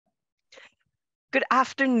Good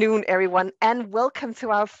afternoon, everyone, and welcome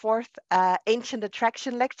to our fourth Ancient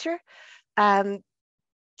Attraction lecture.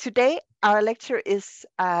 Today, our lecture is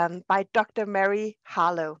by Dr. Mary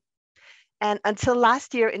Harlow. And until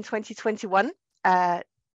last year in 2021,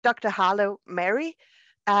 Dr. Harlow, Mary,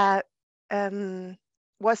 was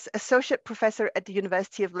Associate Professor at the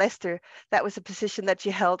University of Leicester. That was a position that she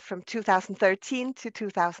held from 2013 to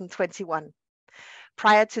 2021.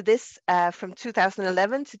 Prior to this, from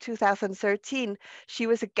 2011 to 2013, she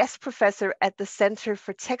was a guest professor at the Center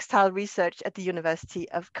for Textile Research at the University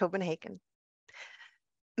of Copenhagen.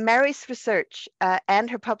 Mary's research and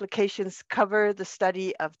her publications cover the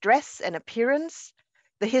study of dress and appearance,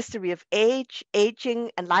 the history of age,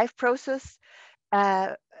 aging, and life course,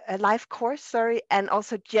 and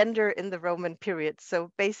also gender in the Roman period. So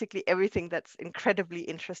basically everything that's incredibly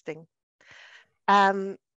interesting.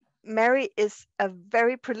 Mary is a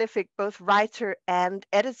very prolific both writer and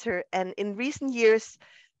editor, and in recent years,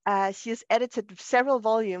 she has edited several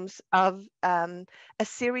volumes of a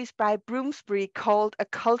series by Bloomsbury called A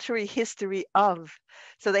Cultural History of.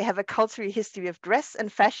 So they have a cultural history of dress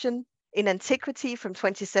and fashion in antiquity from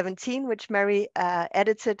 2017, which Mary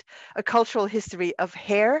edited, a cultural history of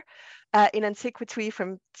hair in antiquity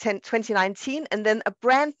from 2019, and then a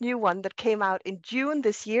brand new one that came out in June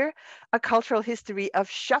this year, a cultural history of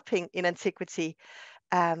shopping in antiquity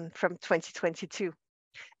from 2022.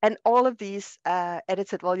 And all of these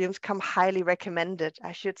edited volumes come highly recommended,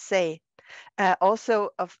 I should say. Also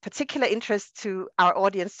of particular interest to our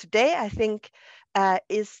audience today, I think,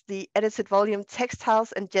 is the edited volume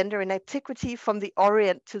Textiles and Gender in Antiquity from the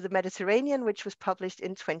Orient to the Mediterranean, which was published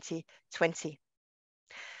in 2020.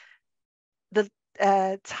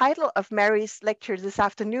 The title of Mary's lecture this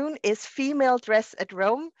afternoon is Female Dress at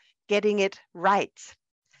Rome, Getting It Right.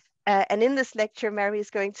 And in this lecture, Mary is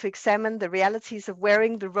going to examine the realities of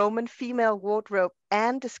wearing the Roman female wardrobe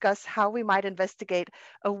and discuss how we might investigate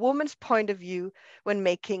a woman's point of view when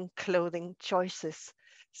making clothing choices.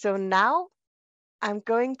 So now I'm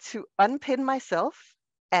going to unpin myself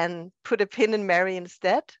and put a pin in Mary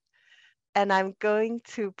instead. And I'm going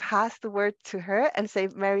to pass the word to her and say,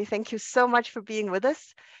 Mary, thank you so much for being with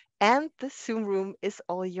us. And the Zoom room is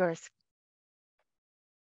all yours.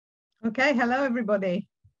 Okay, hello everybody.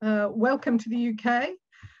 Welcome to the UK.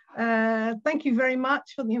 Thank you very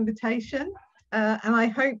much for the invitation. And I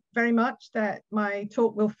hope very much that my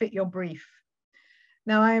talk will fit your brief.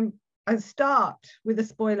 Now I start with a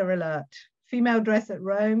spoiler alert. Female dress at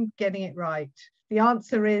Rome, getting it right. The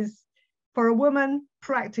answer is, for a woman,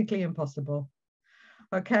 practically impossible.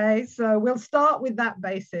 Okay, so we'll start with that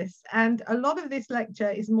basis. And a lot of this lecture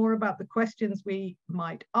is more about the questions we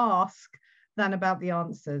might ask than about the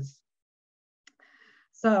answers.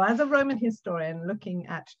 So as a Roman historian looking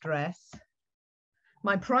at dress,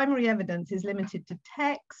 my primary evidence is limited to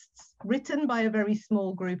texts written by a very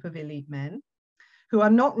small group of elite men who are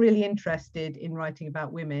not really interested in writing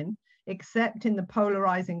about women, except in the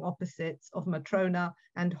polarizing opposites of matrona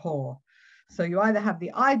and whore. So you either have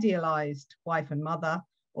the idealized wife and mother,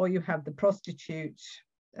 or you have the prostitute,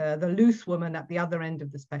 the loose woman at the other end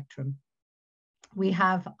of the spectrum. We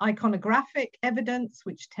have iconographic evidence,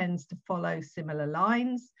 which tends to follow similar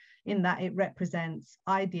lines in that it represents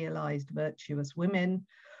idealized virtuous women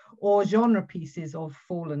or genre pieces of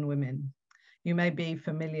fallen women. You may be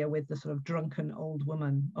familiar with the sort of drunken old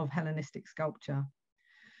woman of Hellenistic sculpture.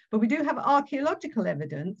 But we do have archaeological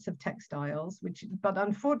evidence of textiles, but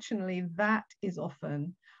unfortunately that is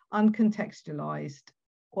often uncontextualized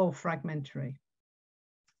or fragmentary.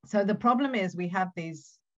 So the problem is we have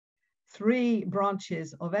these three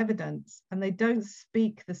branches of evidence and they don't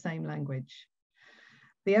speak the same language.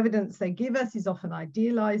 The evidence they give us is often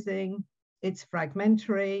idealizing, it's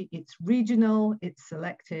fragmentary, it's regional, it's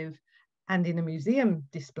selective, and in a museum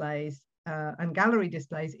displays and gallery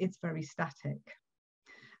displays, it's very static.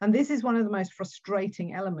 And this is one of the most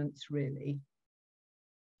frustrating elements, really.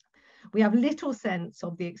 We have little sense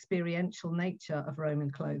of the experiential nature of Roman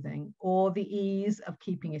clothing or the ease of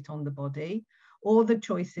keeping it on the body or the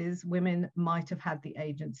choices women might have had the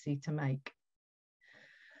agency to make.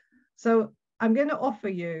 So I'm going to offer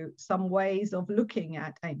you some ways of looking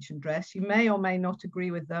at ancient dress. You may or may not agree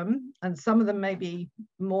with them, and some of them may be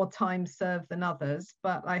more time served than others,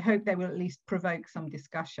 but I hope they will at least provoke some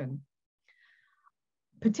discussion.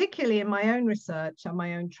 Particularly in my own research and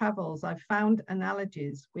my own travels, I've found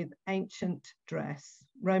analogies with ancient dress,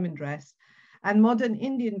 Roman dress, and modern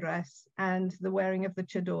Indian dress and the wearing of the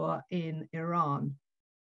chador in Iran.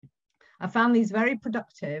 I found these very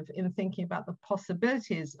productive in thinking about the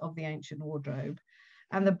possibilities of the ancient wardrobe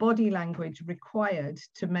and the body language required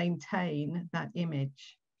to maintain that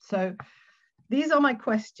image. So These are my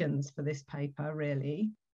questions for this paper, really.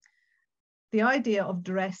 The idea of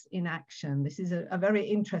dress in action. This is a very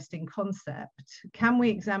interesting concept. Can we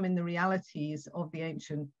examine the realities of the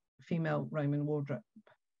ancient female Roman wardrobe?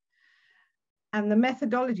 And the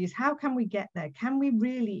methodologies, how can we get there? Can we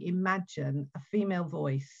really imagine a female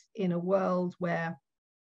voice in a world where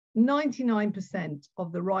 99%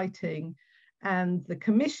 of the writing and the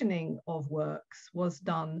commissioning of works was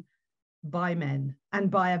done by men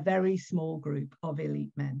and by a very small group of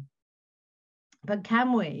elite men? But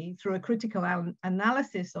can we, through a critical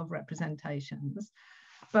analysis of representations,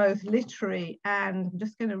 both literary and, I'm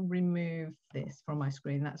just going to remove this from my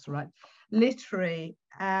screen, that's right, literary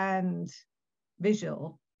and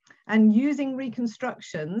visual, and using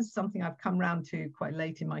reconstructions, something I've come around to quite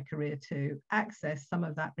late in my career, to access some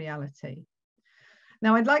of that reality.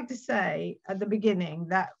 Now, I'd like to say at the beginning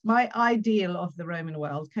that my ideal of the Roman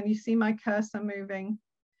world, can you see my cursor moving,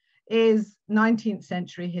 is 19th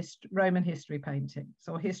century Roman history paintings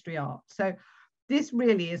or history art. So this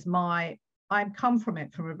really is I've come from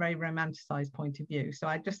it from a very romanticized point of view. So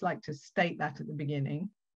I'd just like to state that at the beginning.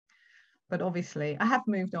 But obviously, I have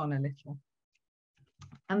moved on a little.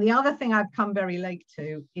 And the other thing I've come very late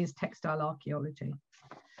to is textile archaeology.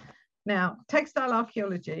 Now, textile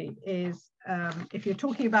archaeology is, if you're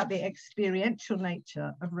talking about the experiential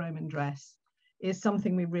nature of Roman dress, is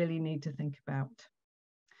something we really need to think about.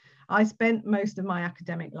 I spent most of my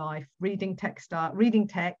academic life reading texts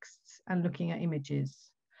and looking at images,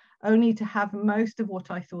 only to have most of what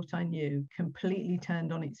I thought I knew completely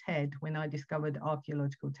turned on its head when I discovered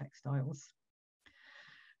archaeological textiles.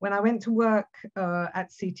 When I went to work at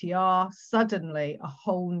CTR, suddenly a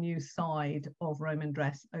whole new side of Roman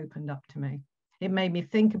dress opened up to me. It made me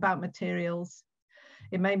think about materials.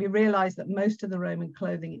 It made me realize that most of the Roman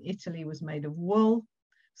clothing in Italy was made of wool,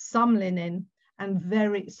 some linen, and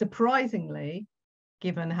very surprisingly,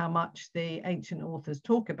 given how much the ancient authors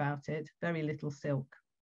talk about it, very little silk.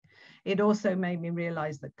 It also made me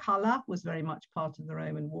realize that color was very much part of the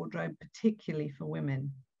Roman wardrobe, particularly for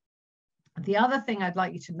women. The other thing I'd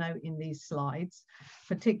like you to note in these slides,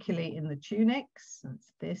 particularly in the tunics,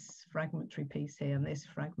 that's this fragmentary piece here and this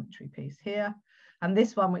fragmentary piece here, and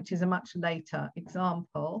this one, which is a much later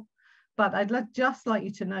example, but I'd just like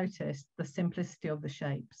you to notice the simplicity of the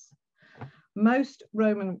shapes. Most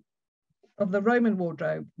of the Roman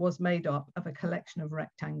wardrobe was made up of a collection of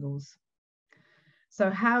rectangles. So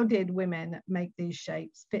how did women make these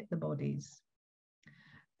shapes fit the bodies?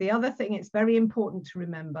 The other thing it's very important to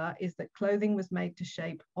remember is that clothing was made to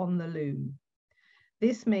shape on the loom.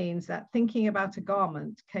 This means that thinking about a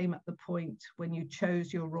garment came at the point when you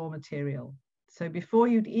chose your raw material. So before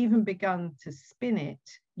you'd even begun to spin it,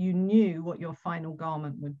 you knew what your final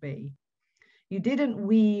garment would be. You didn't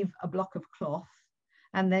weave a block of cloth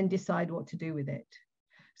and then decide what to do with it.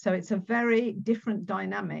 So it's a very different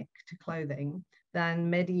dynamic to clothing than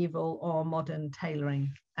medieval or modern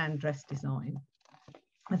tailoring and dress design.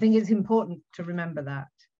 I think it's important to remember that.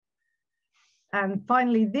 And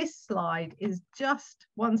finally, this slide is just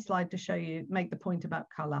one slide to show you, make the point about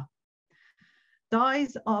color.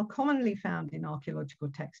 Dyes are commonly found in archaeological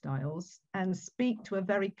textiles and speak to a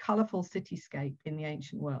very colorful cityscape in the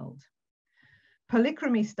ancient world.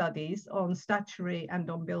 Polychromy studies on statuary and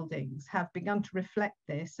on buildings have begun to reflect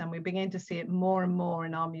this, and we begin to see it more and more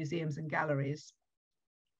in our museums and galleries.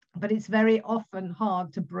 But it's very often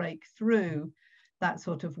hard to break through that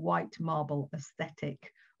sort of white marble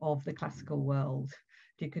aesthetic of the classical world.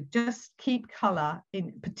 If you could just keep color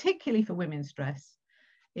in, particularly for women's dress,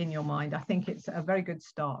 in your mind, I think it's a very good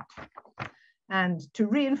start. And to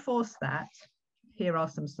reinforce that, here are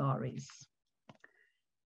some saris.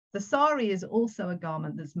 The sari is also a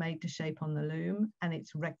garment that's made to shape on the loom, and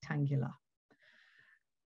it's rectangular.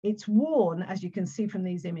 It's worn, as you can see from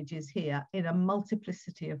these images here, in a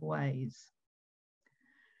multiplicity of ways.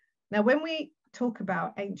 Now, when we talk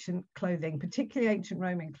about ancient clothing, particularly ancient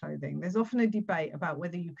Roman clothing, there's often a debate about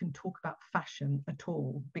whether you can talk about fashion at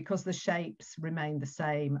all, because the shapes remain the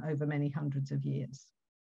same over many hundreds of years.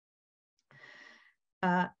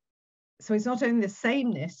 So it's not only the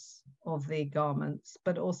sameness of the garments,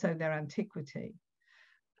 but also their antiquity.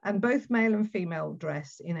 And both male and female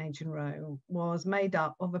dress in ancient Rome was made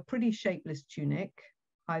up of a pretty shapeless tunic,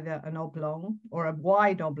 either an oblong or a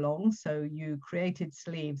wide oblong. So you created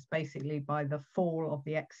sleeves basically by the fall of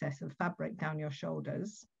the excess of fabric down your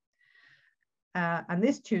shoulders. And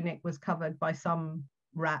this tunic was covered by some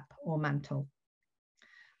wrap or mantle.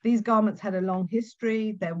 These garments had a long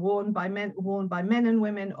history. They're worn by men and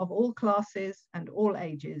women of all classes and all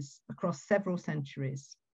ages across several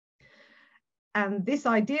centuries. And this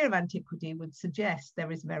idea of antiquity would suggest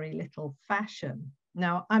there is very little fashion.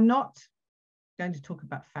 Now, I'm not going to talk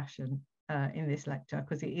about fashion in this lecture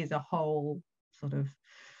because it is a whole sort of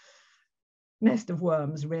nest of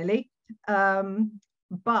worms, really.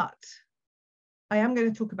 But I am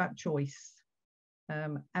going to talk about choice.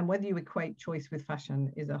 And whether you equate choice with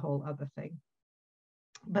fashion is a whole other thing.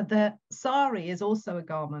 But the sari is also a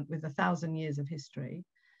garment with 1,000 years of history.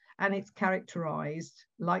 And it's characterized,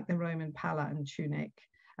 like the Roman palla and tunic,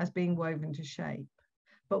 as being woven to shape.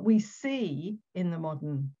 But we see in the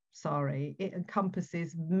modern sari, it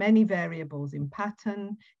encompasses many variables in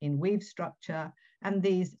pattern, in weave structure, and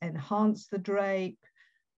these enhance the drape,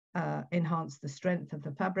 enhance the strength of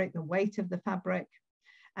the fabric, the weight of the fabric.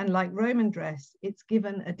 And like Roman dress, it's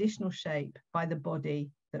given additional shape by the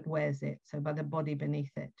body that wears it, so by the body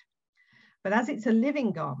beneath it. But as it's a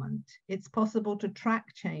living garment, it's possible to track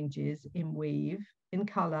changes in weave, in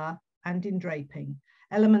color, and in draping,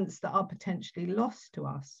 elements that are potentially lost to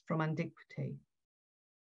us from antiquity.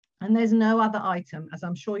 And there's no other item, as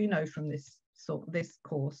I'm sure you know from this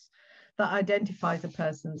course, that identifies a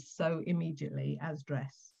person so immediately as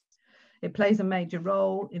dress. It plays a major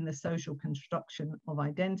role in the social construction of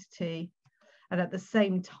identity. And at the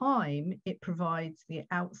same time, it provides the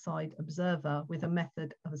outside observer with a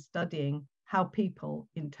method of studying how people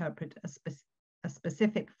interpret a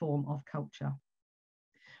specific form of culture.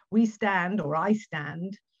 We stand, or I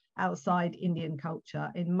stand, outside Indian culture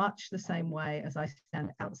in much the same way as I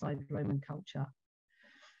stand outside Roman culture.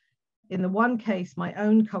 In the one case, my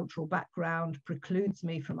own cultural background precludes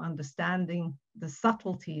me from understanding the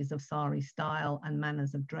subtleties of sari style and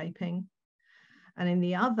manners of draping. And in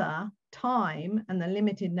the other, time and the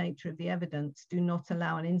limited nature of the evidence do not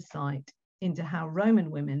allow an insight into how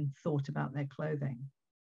Roman women thought about their clothing.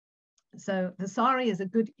 So the sari is a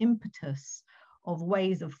good impetus of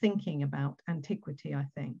ways of thinking about antiquity, I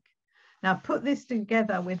think. Now, put this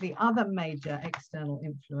together with the other major external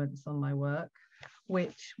influence on my work,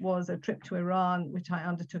 which was a trip to Iran, which I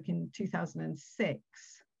undertook in 2006.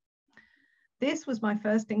 This was my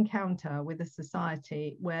first encounter with a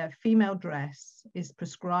society where female dress is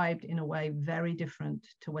prescribed in a way very different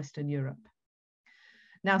to Western Europe.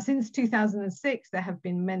 Now, since 2006, there have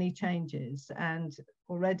been many changes, and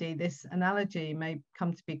already this analogy may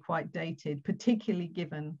come to be quite dated, particularly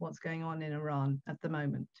given what's going on in Iran at the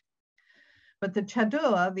moment. But the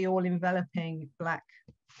chador, the all-enveloping black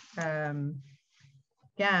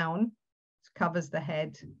gown, covers the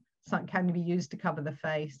head, can be used to cover the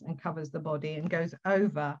face and covers the body and goes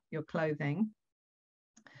over your clothing,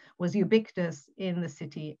 was ubiquitous in the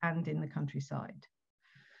city and in the countryside.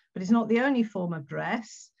 But it's not the only form of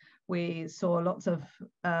dress. We saw lots of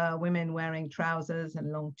women wearing trousers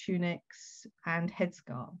and long tunics and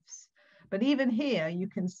headscarves. But even here, you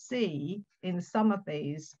can see in some of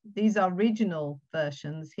these are regional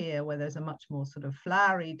versions here where there's a much more sort of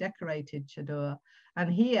flowery, decorated chador.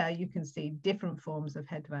 And here you can see different forms of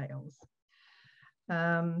head veils.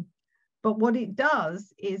 But what it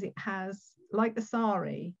does is it has, like the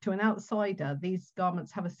sari, to an outsider, these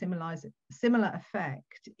garments have a similar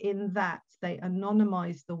effect in that they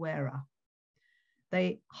anonymize the wearer.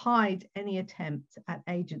 They hide any attempt at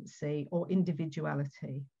agency or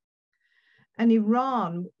individuality. And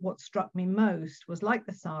Iran, what struck me most was, like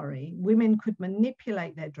the sari, women could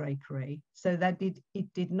manipulate their drapery so that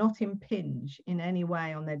it did not impinge in any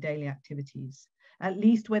way on their daily activities, at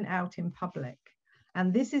least when out in public.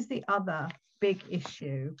 And this is the other big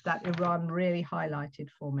issue that Iran really highlighted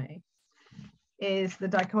for me, is the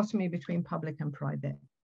dichotomy between public and private.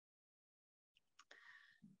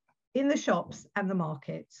 In the shops and the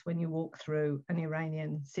markets, when you walk through an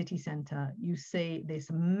Iranian city center, you see this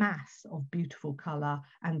mass of beautiful color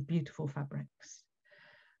and beautiful fabrics.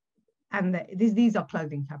 And these are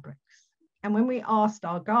clothing fabrics. And when we asked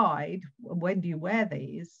our guide, when do you wear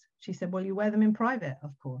these? She said, well, you wear them in private,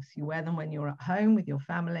 of course. You wear them when you're at home with your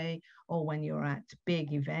family or when you're at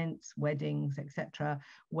big events, weddings, etc.,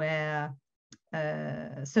 where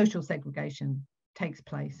social segregation takes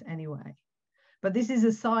place anyway. But this is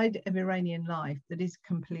a side of Iranian life that is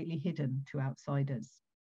completely hidden to outsiders.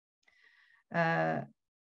 The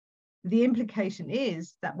implication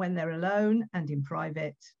is that when they're alone and in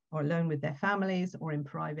private, or alone with their families or in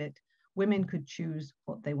private, women could choose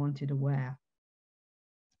what they wanted to wear.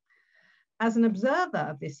 As an observer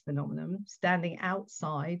of this phenomenon, standing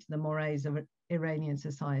outside the mores of Iranian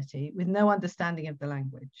society with no understanding of the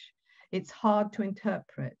language, it's hard to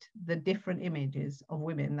interpret the different images of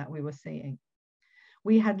women that we were seeing.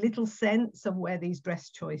 We had little sense of where these dress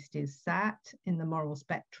choices sat in the moral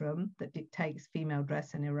spectrum that dictates female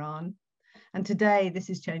dress in Iran. And today this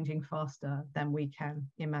is changing faster than we can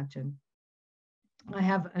imagine. I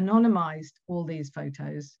have anonymized all these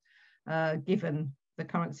photos given the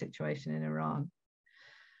current situation in Iran.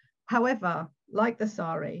 However, like the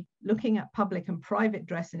sari, looking at public and private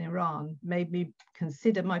dress in Iran made me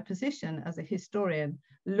consider my position as a historian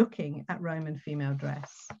looking at Roman female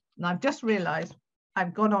dress. And I've just realized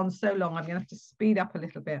I've gone on so long, I'm going to have to speed up a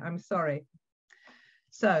little bit. I'm sorry.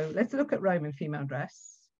 So let's look at Roman female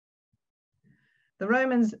dress. The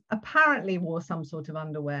Romans apparently wore some sort of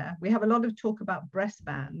underwear. We have a lot of talk about breast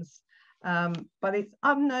bands, but it's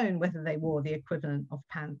unknown whether they wore the equivalent of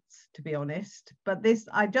pants, to be honest. But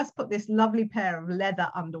I just put this lovely pair of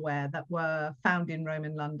leather underwear that were found in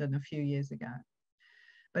Roman London a few years ago.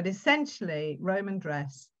 But essentially, Roman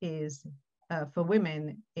dress is, for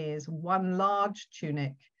women, is one large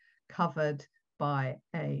tunic covered by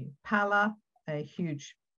a palla, a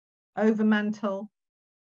huge overmantle,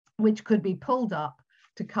 which could be pulled up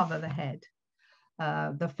to cover the head.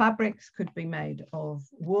 The fabrics could be made of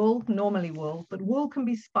wool, normally wool, but wool can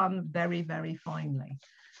be spun very, very finely.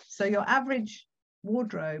 So your average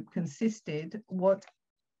wardrobe consisted,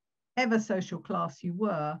 whatever social class you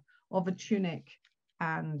were, of a tunic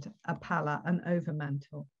and a palla, an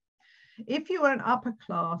overmantle. If you were an upper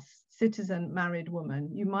class citizen married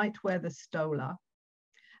woman, you might wear the stola.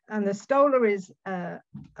 And the stola is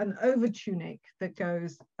an over tunic that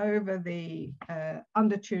goes over the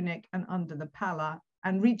under tunic and under the palla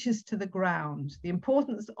and reaches to the ground. The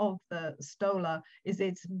importance of the stola is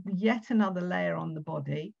it's yet another layer on the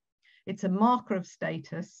body. It's a marker of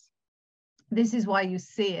status. This is why you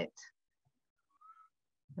see it.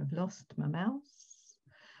 I've lost my mouse.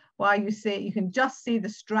 Why you see it, you can just see the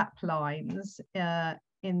strap lines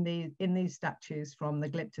in these statues from the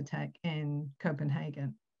Glyptotek in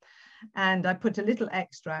Copenhagen. And I put a little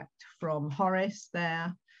extract from Horace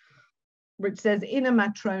there, which says, in a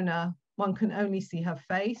matrona, one can only see her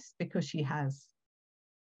face because she has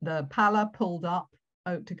the palla pulled up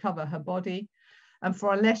to cover her body. And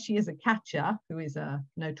for unless she is a catcher, who is a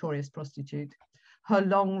notorious prostitute, her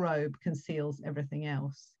long robe conceals everything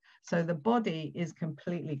else. So the body is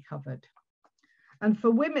completely covered. And for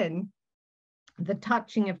women, the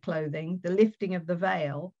touching of clothing, the lifting of the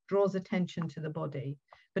veil draws attention to the body.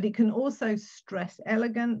 But it can also stress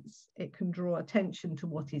elegance. It can draw attention to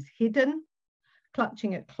what is hidden.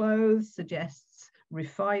 Clutching at clothes suggests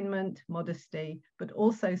refinement, modesty, but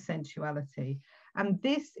also sensuality. And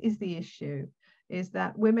this is the issue, is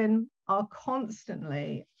that women are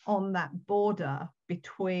constantly on that border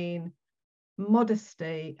between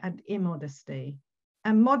modesty and immodesty.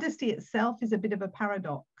 And modesty itself is a bit of a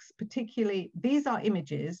paradox, particularly these are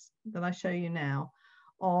images that I show you now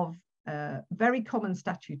of very common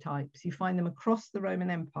statue types. You find them across the Roman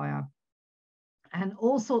Empire, and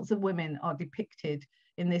all sorts of women are depicted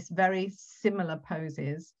in this very similar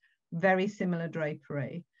poses, very similar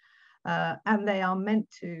drapery, and they are meant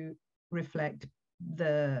to reflect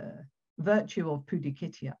the virtue of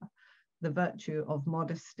pudicitia, the virtue of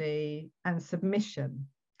modesty and submission.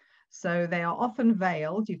 So they are often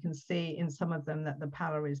veiled. You can see in some of them that the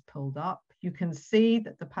palla is pulled up. You can see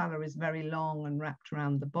that the palla is very long and wrapped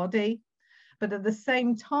around the body. But at the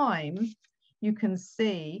same time, you can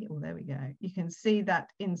see, oh, there we go. You can see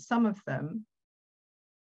that in some of them,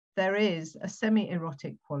 there is a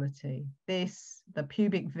semi-erotic quality. The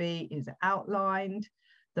pubic V is outlined.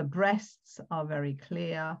 The breasts are very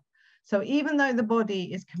clear. So even though the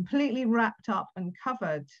body is completely wrapped up and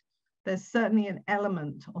covered, there's certainly an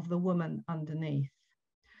element of the woman underneath.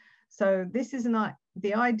 So this is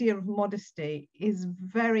the idea of modesty is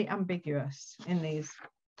very ambiguous in these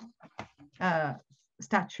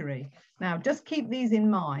statuary. Now, just keep these in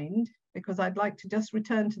mind, because I'd like to just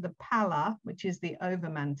return to the palla, which is the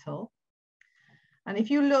overmantle. And if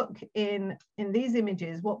you look in these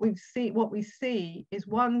images, what we see is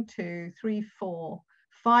 1, 2, 3, 4,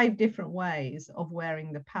 5 different ways of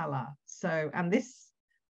wearing the palla. So, and this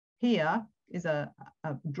here is a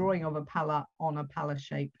drawing of a palla on a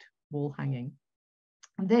palla-shaped wall hanging.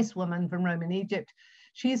 And this woman from Roman Egypt,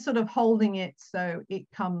 she's sort of holding it so it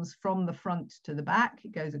comes from the front to the back.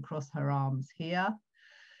 It goes across her arms here.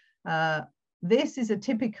 This is a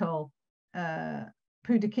typical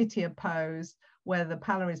pudicitia pose where the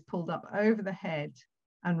palla is pulled up over the head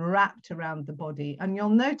and wrapped around the body. And you'll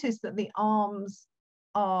notice that the arms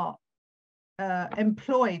are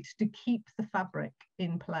employed to keep the fabric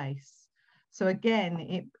in place. So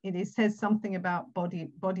again, it says something about body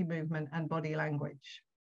movement and body language.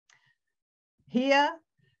 Here,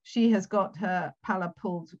 she has got her palla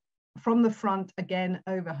pulled from the front again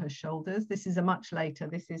over her shoulders. This is a much later,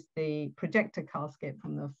 this is the projector casket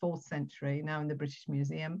from the 4th century, now in the British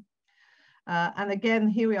Museum. And again,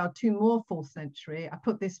 here we are, 2 more 4th century. I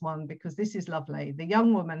put this one because this is lovely. The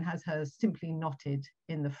young woman has hers simply knotted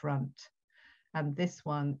in the front. And this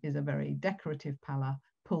one is a very decorative palla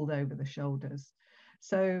pulled over the shoulders.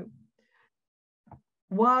 So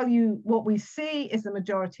while what we see is the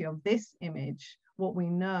majority of this image, what we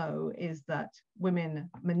know is that women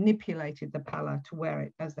manipulated the palla to wear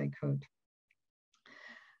it as they could.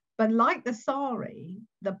 But like the sari,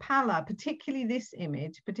 the palla, particularly this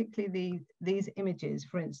image, particularly these images,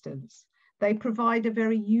 for instance, they provide a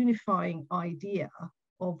very unifying idea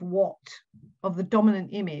of the dominant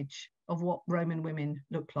image of what Roman women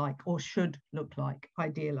look like or should look like,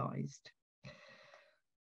 idealized.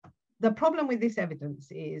 The problem with this evidence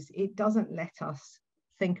is it doesn't let us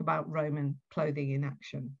think about Roman clothing in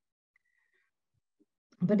action.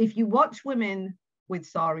 But if you watch women with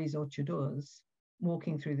saris or chadors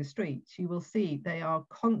walking through the streets, you will see they are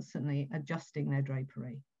constantly adjusting their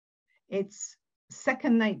drapery. It's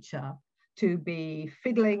second nature to be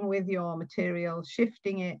fiddling with your material,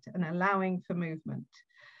 shifting it and allowing for movement.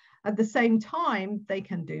 At the same time, they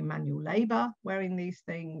can do manual labor wearing these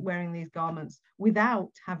garments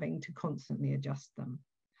without having to constantly adjust them.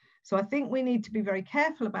 So I think we need to be very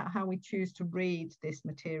careful about how we choose to read this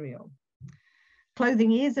material.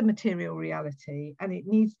 Clothing is a material reality and it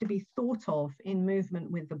needs to be thought of in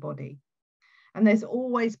movement with the body. And there's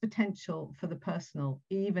always potential for the personal,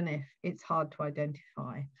 even if it's hard to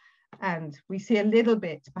identify. And we see a little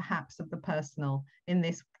bit perhaps of the personal in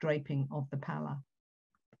this draping of the palla.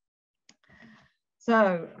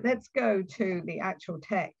 So let's go to the actual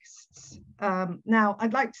texts. Now,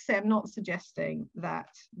 I'd like to say I'm not suggesting that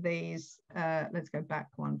these, let's go back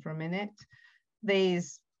one for a minute.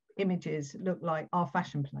 These images look like our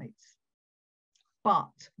fashion plates,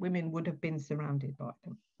 but women would have been surrounded by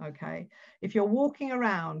them, okay? If you're walking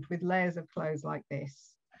around with layers of clothes like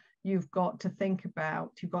this, you've got to think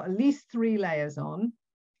about, you've got at least 3 layers on,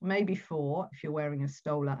 maybe 4 if you're wearing a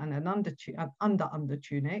stola and an under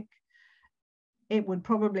tunic. It would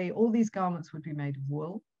probably, all these garments would be made of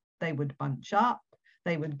wool. They would bunch up,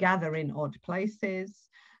 they would gather in odd places.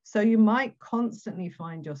 So you might constantly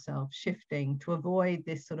find yourself shifting to avoid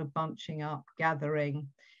this sort of bunching up, gathering.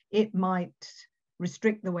 It might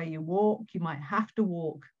restrict the way you walk. You might have to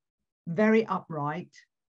walk very upright.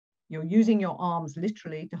 You're using your arms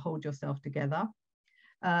literally to hold yourself together.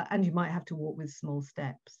 And you might have to walk with small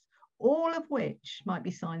steps, all of which might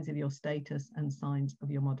be signs of your status and signs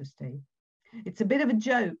of your modesty. It's a bit of a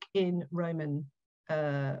joke in Roman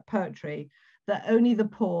poetry that only the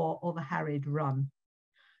poor or the harried run.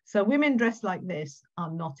 So women dressed like this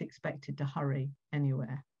are not expected to hurry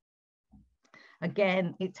anywhere.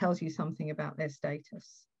 Again, it tells you something about their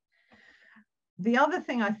status. The other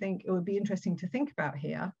thing I think it would be interesting to think about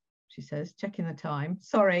here, she says, checking the time,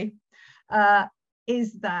 sorry,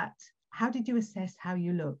 is that how did you assess how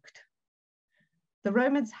you looked? The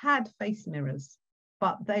Romans had face mirrors,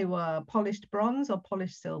 but they were polished bronze or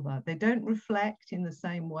polished silver. They don't reflect in the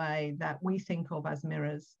same way that we think of as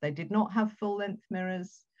mirrors. They did not have full-length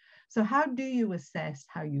mirrors. So how do you assess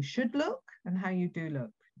how you should look and how you do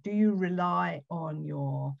look? Do you rely on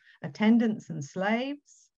your attendants and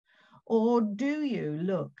slaves? Or do you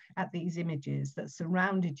look at these images that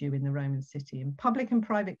surrounded you in the Roman city in public and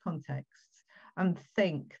private contexts and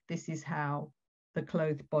think this is how the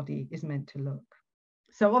clothed body is meant to look?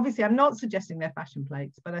 So obviously I'm not suggesting they're fashion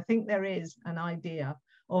plates, but I think there is an idea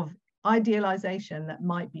of idealization that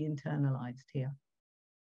might be internalized here.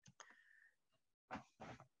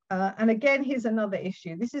 And again, here's another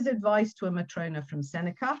issue. This is advice to a matrona from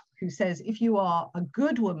Seneca, who says, if you are a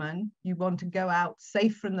good woman, you want to go out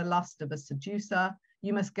safe from the lust of a seducer,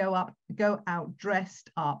 you must go out dressed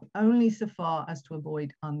up only so far as to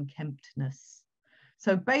avoid unkemptness.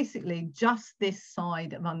 So basically just this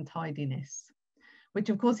side of untidiness, which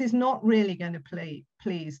of course is not really going to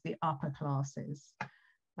please the upper classes.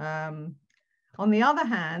 On the other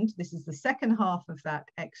hand, this is the second half of that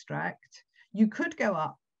extract, you could go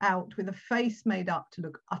out with a face made up to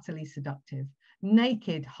look utterly seductive,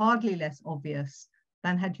 naked, hardly less obvious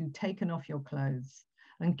than had you taken off your clothes,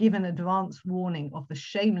 and give an advance warning of the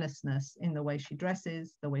shamelessness in the way she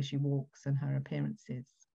dresses, the way she walks, and her appearances.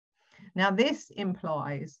 Now, this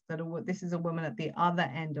implies that this is a woman at the other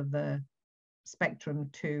end of the spectrum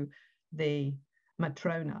to the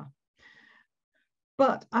matrona.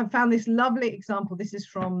 But I found this lovely example. This is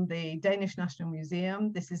from the Danish National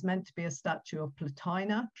Museum. This is meant to be a statue of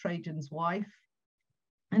Plotina, Trajan's wife.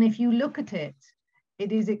 And if you look at it,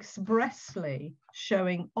 it is expressly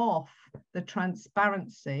showing off the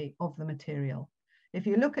transparency of the material. If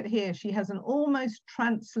you look at here, she has an almost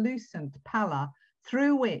translucent pallor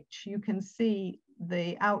through which you can see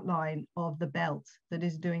the outline of the belt that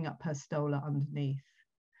is doing up her stola underneath.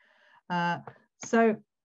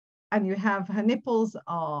 And you have her nipples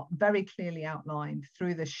are very clearly outlined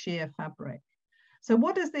through the sheer fabric. So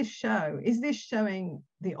what does this show? Is this showing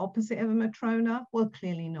the opposite of a Matrona? Well,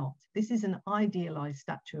 clearly not. This is an idealized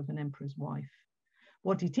statue of an emperor's wife.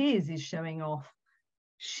 What it is showing off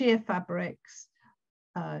sheer fabrics,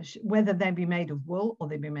 whether they be made of wool or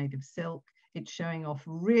they be made of silk. It's showing off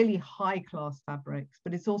really high-class fabrics,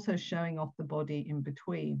 but it's also showing off the body in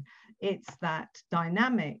between. It's that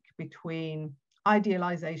dynamic between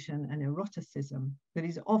idealization and eroticism that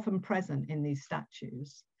is often present in these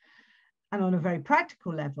statues. And on a very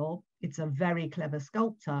practical level, it's a very clever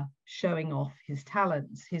sculptor showing off his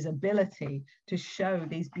talents, his ability to show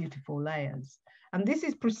these beautiful layers. And this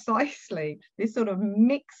is precisely this sort of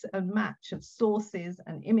mix and match of sources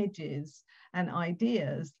and images and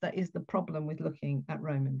ideas that is the problem with looking at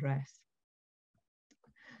Roman dress.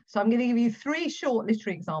 So I'm going to give you 3 short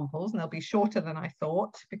literary examples, and they'll be shorter than I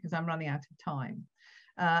thought because I'm running out of time.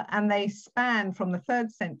 And they span from the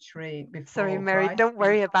 3rd century before Sorry, Mary, Christ. don't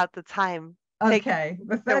worry about the time. Okay,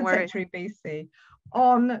 the 3rd century BC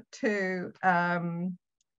on to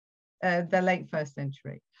the late 1st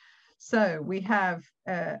century. So we have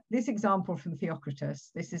this example from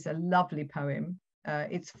Theocritus. This is a lovely poem.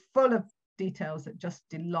 It's full of details that just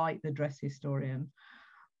delight the dress historian.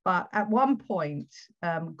 But at one point,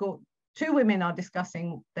 2 women are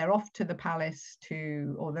discussing, they're off to the palace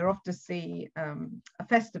or they're off to see a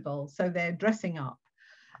festival. So they're dressing up.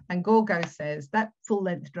 And Gorgo says, that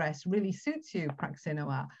full-length dress really suits you,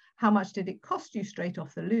 Praxinoa. How much did it cost you straight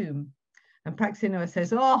off the loom? And Praxinoa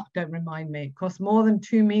says, oh, don't remind me. It cost more than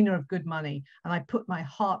 2 mina of good money. And I put my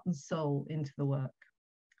heart and soul into the work.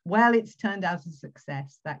 Well, it's turned out a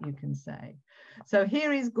success, that you can say. So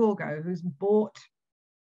here is Gorgo, who's bought,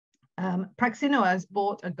 Praxinoa has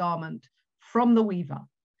bought a garment from the weaver.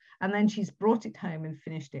 And then she's brought it home and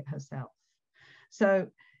finished it herself. So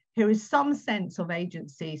here is some sense of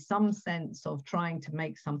agency, some sense of trying to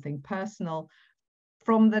make something personal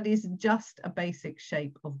from that is just a basic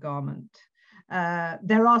shape of garment.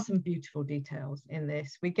 There are some beautiful details in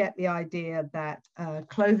this. We get the idea that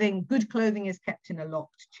good clothing is kept in a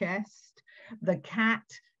locked chest. The cat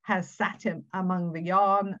has sat among the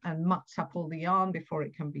yarn and mucked up all the yarn before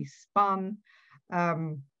it can be spun.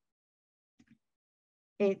 Gorgo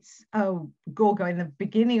in the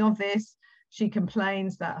beginning of this, she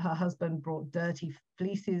complains that her husband brought dirty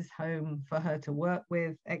fleeces home for her to work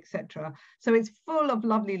with, etc. So it's full of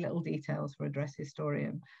lovely little details for a dress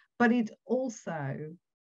historian, but it also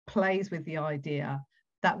plays with the idea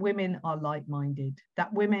that women are like-minded,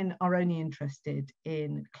 that women are only interested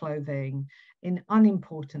in clothing, in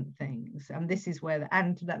unimportant things. And this is where,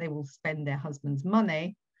 and that they will spend their husband's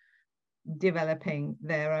money developing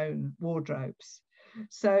their own wardrobes.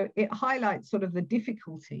 So it highlights sort of the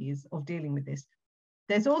difficulties of dealing with this.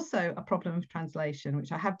 There's also a problem of translation,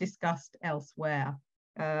 which I have discussed elsewhere.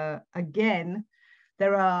 Again,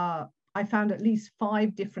 I found at least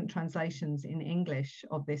 5 different translations in English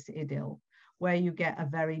of this idyll, where you get a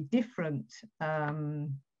very different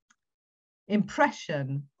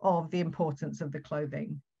impression of the importance of the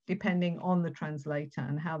clothing, depending on the translator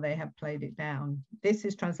and how they have played it down. This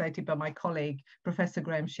is translated by my colleague, Professor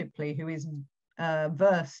Graham Shipley, who is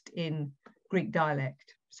versed in Greek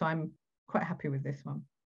dialect. So I'm quite happy with this one.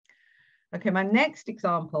 Okay, my next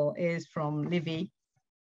example is from Livy,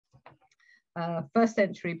 1st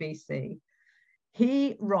century BC.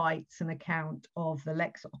 He writes an account of the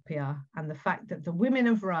Lex Oppia and the fact that the women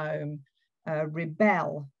of Rome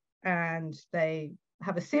rebel, and they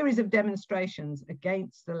have a series of demonstrations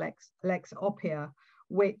against the Lex Oppia,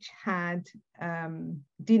 which had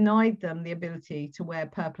denied them the ability to wear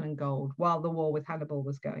purple and gold while the war with Hannibal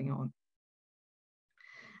was going on.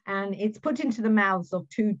 And it's put into the mouths of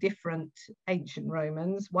 2 different ancient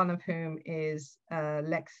Romans, one of whom is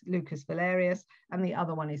Lucus Valerius, and the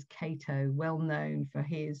other one is Cato, well known for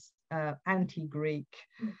his anti-Greek,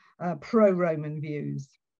 pro-Roman views.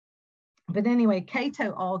 But anyway,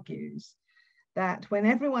 Cato argues that when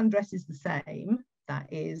everyone dresses the same, that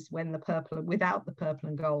is, when without the purple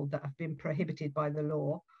and gold that have been prohibited by the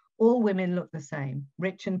law, all women look the same,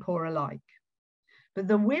 rich and poor alike. But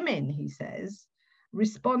the women, he says,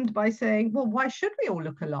 respond by saying, well, why should we all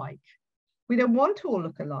look alike? We don't want to all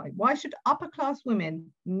look alike. Why should upper class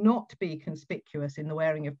women not be conspicuous in the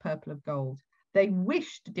wearing of purple and gold? They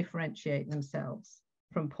wish to differentiate themselves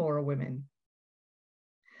from poorer women.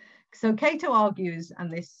 So Cato argues,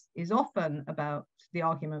 and this is often about the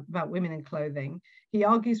argument about women in clothing, he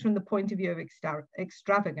argues from the point of view of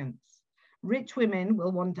extravagance. Rich women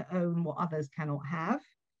will want to own what others cannot have,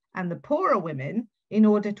 and the poorer women, in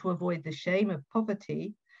order to avoid the shame of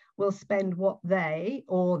poverty, will spend what they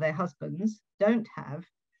or their husbands don't have,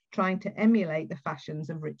 trying to emulate the fashions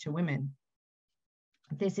of richer women.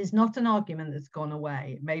 This is not an argument that's gone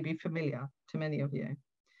away. It may be familiar to many of you.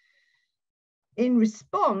 In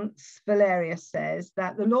response, Valerius says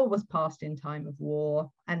that the law was passed in time of war,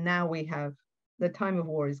 and now we have the time of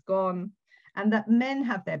war is gone, and that men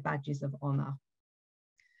have their badges of honor.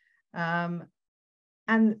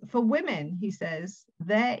 And for women, he says,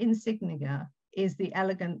 their insignia is the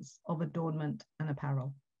elegance of adornment and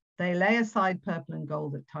apparel. They lay aside purple and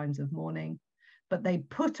gold at times of mourning, but they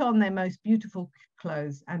put on their most beautiful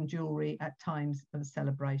clothes and jewelry at times of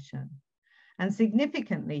celebration. And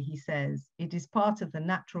significantly, he says, it is part of the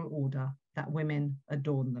natural order that women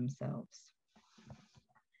adorn themselves.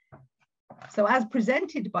 So as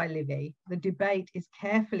presented by Livy, the debate is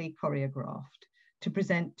carefully choreographed to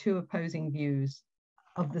present two opposing views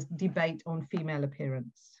of the debate on female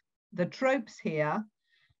appearance. The tropes here,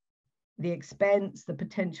 the expense, the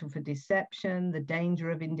potential for deception, the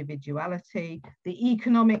danger of individuality, the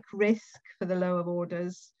economic risk for the lower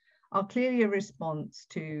orders, are clearly a response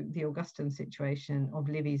to the Augustan situation of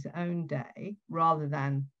Livy's own day, rather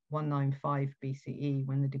than 195 BCE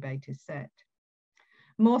when the debate is set.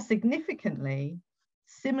 More significantly,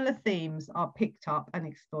 similar themes are picked up and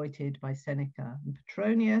exploited by Seneca and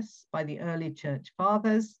Petronius, by the early church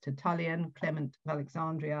fathers, Tertullian, Clement of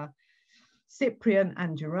Alexandria, Cyprian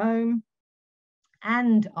and Jerome,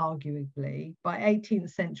 and arguably by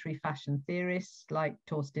 18th century fashion theorists like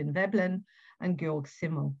Torsten Veblen and Georg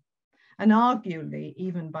Simmel, and arguably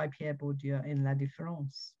even by Pierre Bourdieu in La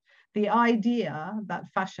Différence. The idea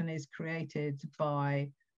that fashion is created by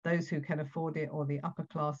those who can afford it, or the upper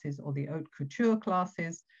classes or the haute couture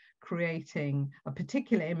classes, creating a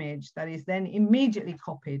particular image that is then immediately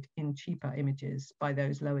copied in cheaper images by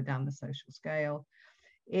those lower down the social scale,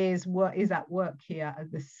 is at work here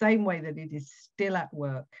the same way that it is still at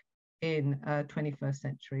work in 21st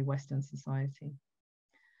century Western society.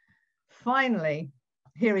 Finally,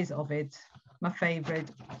 here is Ovid, my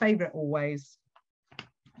favorite always.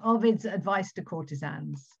 Ovid's advice to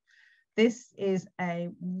courtesans. This is a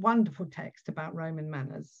wonderful text about Roman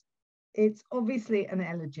manners. It's obviously an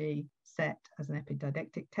elegy set as an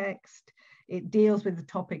epididactic text. It deals with the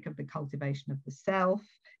topic of the cultivation of the self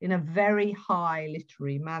in a very high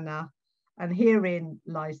literary manner. And herein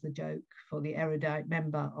lies the joke for the erudite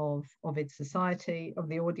member of Ovid's society, of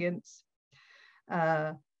the audience.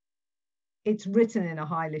 It's written in a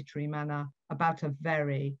high literary manner about a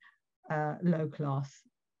very low class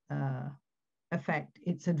effect.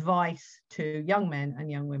 It's advice to young men and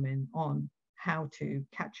young women on how to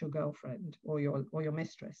catch your girlfriend or your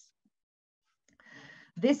mistress.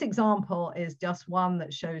 This example is just one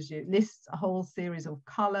that shows you, lists a whole series of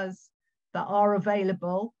colors that are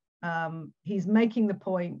available. He's making the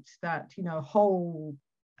point that, you know, whole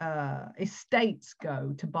estates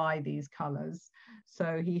go to buy these colors.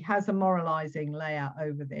 So he has a moralizing layout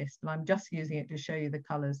over this, and I'm just using it to show you the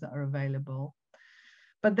colors that are available.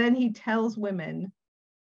 But then he tells women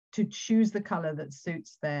to choose the color that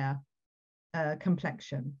suits their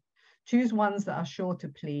complexion. Choose ones that are sure to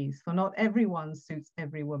please, for not everyone suits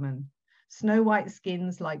every woman. Snow White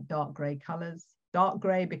skins like dark gray colors. Dark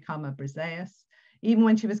gray become a briseis, even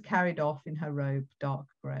when she was carried off in her robe dark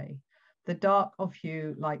gray. The dark of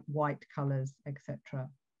hue like white colors, etc.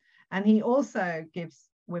 And he also gives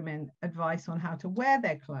women advice on how to wear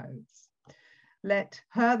their clothes. Let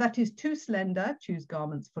her that is too slender choose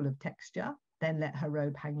garments full of texture, then let her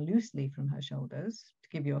robe hang loosely from her shoulders to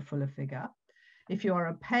give you a fuller figure. If you are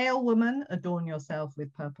a pale woman, adorn yourself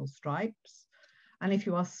with purple stripes. And if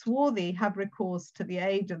you are swarthy, have recourse to the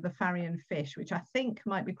aid of the Pharian fish, which I think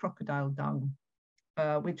might be crocodile dung,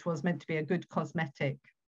 which was meant to be a good cosmetic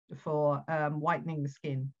for whitening the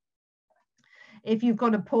skin. If you've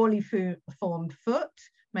got a poorly formed foot,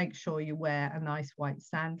 make sure you wear a nice white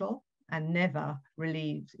sandal and never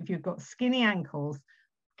relieve. If you've got skinny ankles,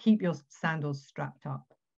 keep your sandals strapped up.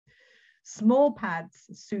 Small pads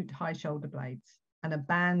suit high shoulder blades, and a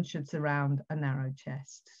band should surround a narrow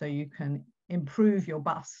chest, so you can improve your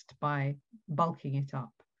bust by bulking it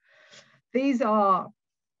up. These are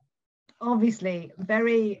obviously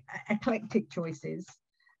very eclectic choices.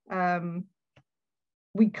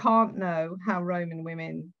 We can't know how Roman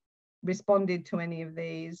women responded to any of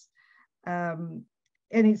these.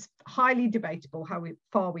 And it's highly debatable how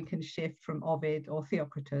far we can shift from Ovid or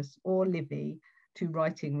Theocritus or Livy to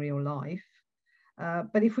writing real life.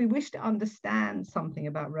 But if we wish to understand something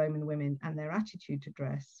about Roman women and their attitude to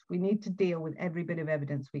dress, we need to deal with every bit of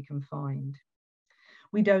evidence we can find.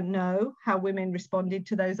 We don't know how women responded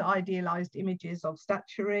to those idealized images of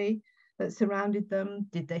statuary that surrounded them.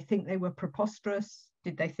 Did they think they were preposterous?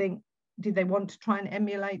 Did they want to try and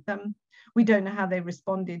emulate them? We don't know how they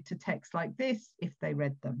responded to texts like this if they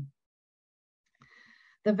read them.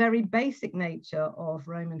 The very basic nature of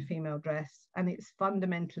Roman female dress and its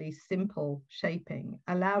fundamentally simple shaping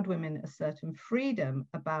allowed women a certain freedom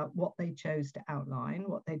about what they chose to outline,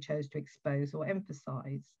 what they chose to expose or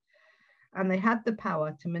emphasize. And they had the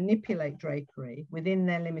power to manipulate drapery within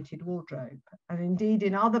their limited wardrobe. And indeed,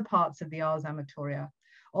 in other parts of the Ars Amatoria,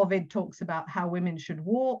 Ovid talks about how women should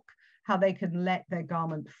walk, how they can let their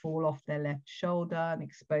garment fall off their left shoulder and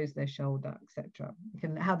expose their shoulder, etc.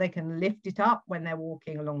 How they can lift it up when they're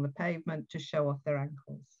walking along the pavement to show off their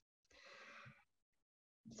ankles.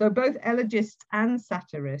 So both elegists and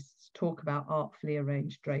satirists talk about artfully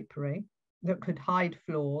arranged drapery that could hide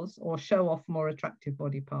flaws or show off more attractive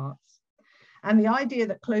body parts. And the idea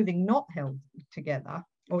that clothing not held together,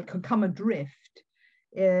 or it could come adrift,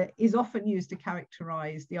 is often used to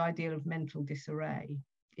characterize the ideal of mental disarray.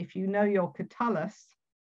 If you know your Catullus,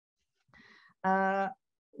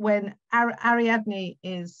 when Ariadne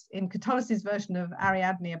is, in Catullus's version of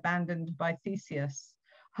Ariadne abandoned by Theseus,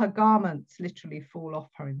 her garments literally fall off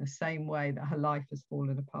her in the same way that her life has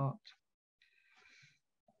fallen apart.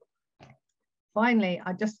 Finally,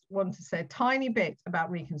 I just want to say a tiny bit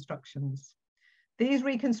about reconstructions. These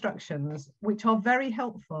reconstructions, which are very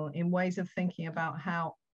helpful in ways of thinking about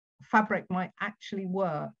how fabric might actually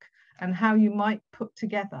work and how you might put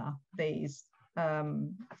together these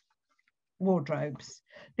wardrobes.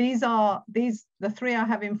 The three I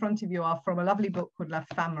have in front of you are from a lovely book called La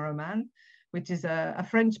Femme Romane, which is a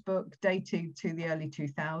French book dated to the early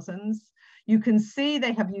 2000s. You can see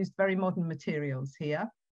they have used very modern materials here.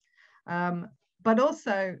 But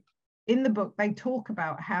also in the book, they talk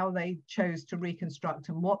about how they chose to reconstruct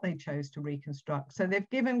and what they chose to reconstruct. So they've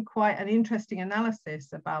given quite an interesting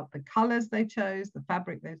analysis about the colors they chose, the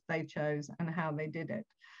fabric that they chose, and how they did it.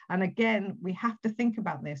 And again, we have to think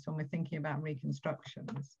about this when we're thinking about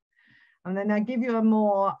reconstructions. And then I give you a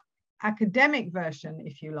more academic version,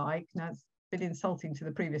 if you like. Now, it's a bit insulting to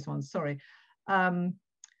the previous one, sorry.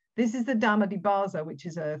 This is the Dama di Baza, which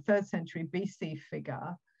is a 3rd century BC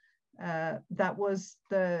figure.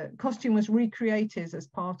 The costume was recreated as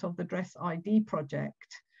part of the Dress ID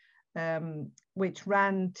project, which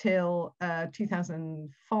ran till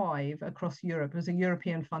 2005 across Europe. It was a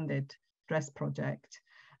European funded dress project.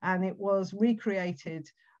 And it was recreated,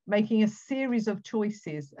 making a series of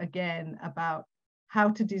choices, again, about how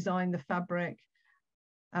to design the fabric,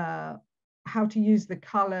 how to use the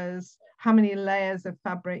colors, how many layers of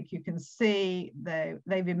fabric. You can see they've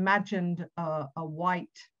imagined a white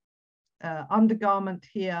undergarment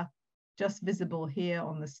here, just visible here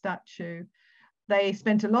on the statue. They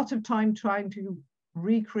spent a lot of time trying to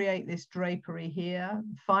recreate this drapery here,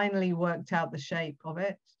 finally worked out the shape of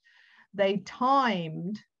it. They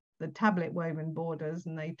timed the tablet woven borders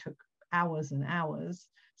and they took hours and hours.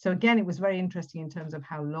 So again, it was very interesting in terms of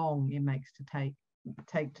how long it makes to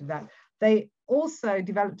take to that. They also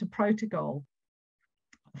developed a protocol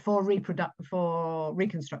for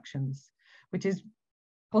reconstructions, which is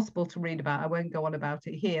possible to read about. I won't go on about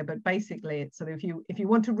it here, but basically it's sort of if you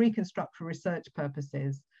want to reconstruct for research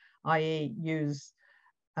purposes, i.e. use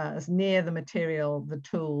as near the material, the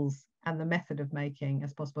tools and the method of making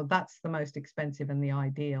as possible, that's the most expensive and the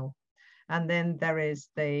ideal. And then there is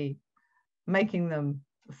the making them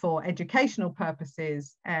for educational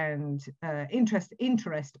purposes and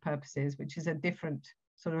interest purposes, which is a different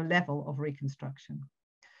sort of level of reconstruction.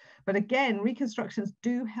 But again, reconstructions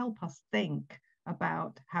do help us think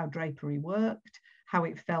about how drapery worked, how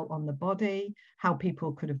it felt on the body, how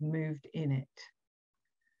people could have moved in it.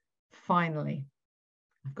 Finally,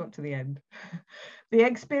 I've got to the end. The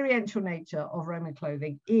experiential nature of Roman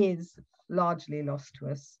clothing is largely lost to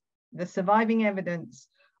us. The surviving evidence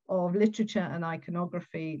of literature and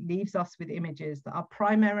iconography leaves us with images that are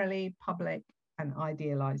primarily public and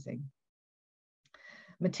idealizing.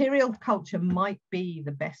 Material culture might be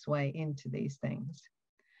the best way into these things.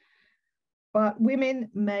 But women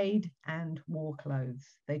made and wore clothes.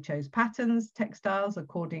 They chose patterns, textiles,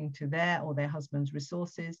 according to their or their husband's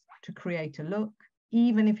resources to create a look,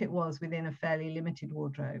 even if it was within a fairly limited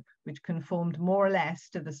wardrobe, which conformed more or less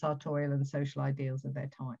to the sartorial and social ideals of their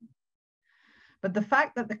time. But the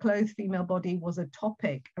fact that the clothed female body was a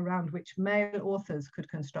topic around which male authors could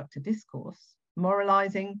construct a discourse,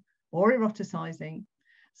 moralizing or eroticizing,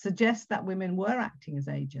 suggests that women were acting as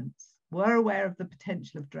agents, were aware of the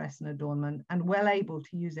potential of dress and adornment, and well able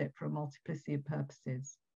to use it for a multiplicity of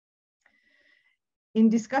purposes. In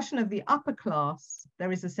discussion of the upper class,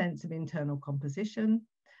 there is a sense of internal competition,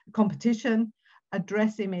 a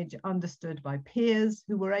dress image understood by peers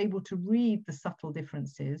who were able to read the subtle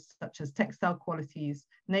differences, such as textile qualities,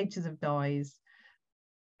 natures of dyes,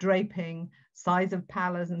 draping, size of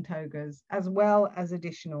pallas and togas, as well as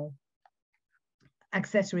additional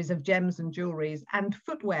accessories of gems and jewelries and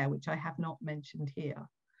footwear, which I have not mentioned here.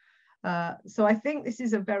 So I think this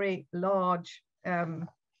is a very large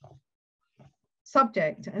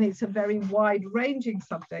subject, and it's a very wide-ranging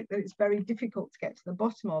subject that it's very difficult to get to the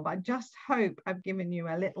bottom of. I just hope I've given you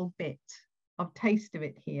a little bit of taste of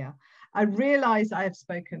it here. I realize I have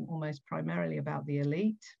spoken almost primarily about the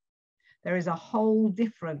elite. There is a whole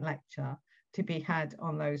different lecture to be had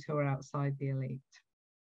on those who are outside the elite.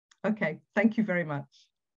 Okay, thank you very much.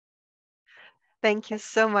 Thank you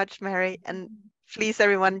so much, Mary. And please,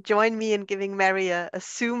 everyone, join me in giving Mary a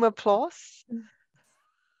Zoom applause.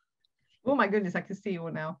 Oh my goodness, I can see you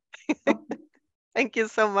all now. Thank you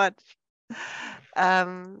so much.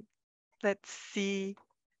 Let's see.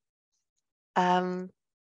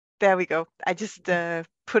 There we go. I just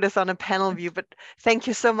put us on a panel view, but thank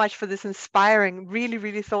you so much for this inspiring, really,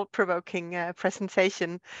 really thought-provoking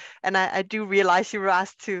presentation. And I do realize you were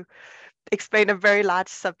asked to explain a very large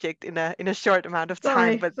subject in a short amount of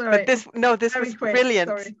time, but this was quick. Brilliant.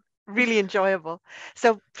 Sorry. Really enjoyable.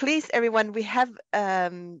 So please, everyone, we have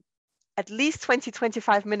at least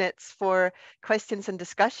 20-25 minutes for questions and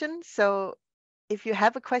discussion. So if you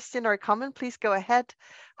have a question or a comment, please go ahead.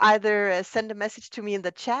 Either send a message to me in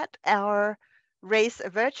the chat or raise a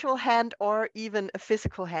virtual hand or even a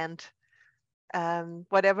physical hand,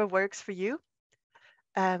 whatever works for you.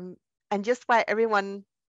 And just while everyone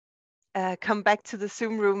come back to the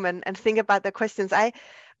Zoom room and think about their questions,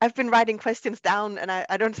 I've been writing questions down, and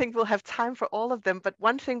I don't think we'll have time for all of them. But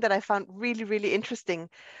one thing that I found really, really interesting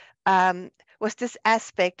was this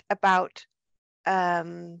aspect about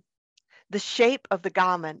the shape of the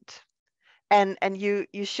garment, and you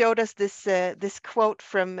showed us this this quote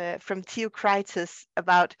from Theocritus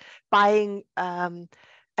about buying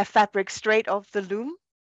a fabric straight off the loom,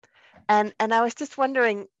 and I was just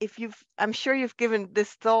wondering if I'm sure you've given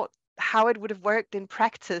this thought how it would have worked in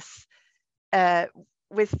practice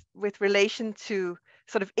with relation to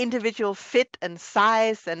sort of individual fit and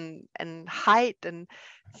size and height, and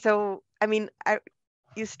so I mean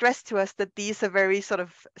you stressed to us that these are very sort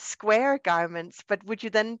of square garments, but would you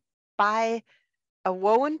then buy a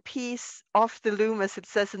woven piece off the loom, as it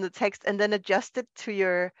says in the text, and then adjust it to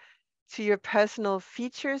your personal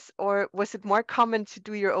features, or was it more common to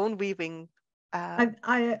do your own weaving?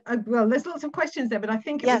 Well, there's lots of questions there, but I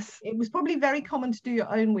think it was probably very common to do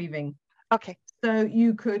your own weaving. Okay. So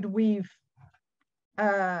you could weave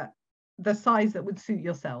the size that would suit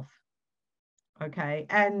yourself. Okay,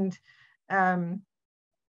 and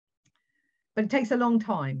but it takes a long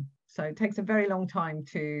time. So it takes a very long time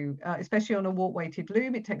to, especially on a warp-weighted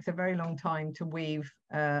loom, it takes a very long time to weave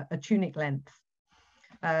a tunic length.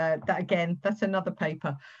 That again, that's another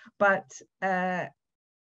paper. But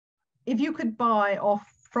if you could buy off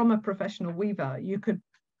from a professional weaver, you could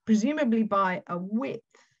presumably buy a width,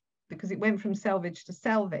 because it went from selvage to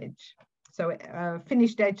selvage. So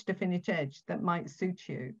finished edge to finished edge that might suit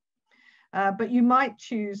you. But you might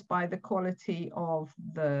choose by the quality of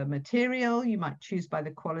the material. You might choose by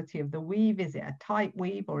the quality of the weave. Is it a tight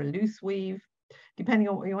weave or a loose weave, depending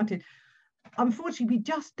on what you wanted. Unfortunately, we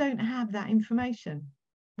just don't have that information.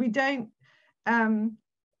 We don't.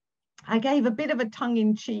 I gave a bit of a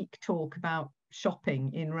tongue-in-cheek talk about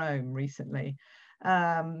shopping in Rome recently.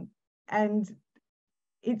 And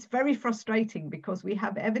it's very frustrating because we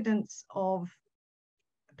have evidence of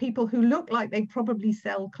people who look like they probably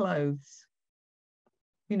sell clothes,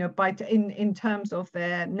 you know, in terms of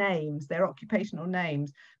their names, their occupational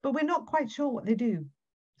names, but we're not quite sure what they do.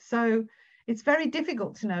 So it's very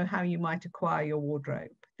difficult to know how you might acquire your wardrobe.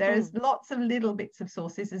 There's lots of little bits of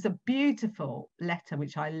sources. There's a beautiful letter,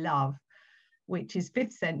 which I love, which is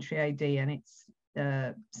 5th century AD, and it's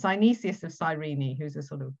Synesius of Cyrene, who's a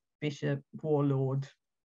sort of bishop, warlord,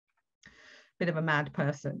 bit of a mad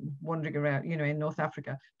person wandering around, you know, in North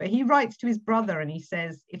Africa. But he writes to his brother and he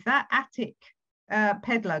says, if that Attic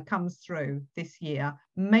peddler comes through this year,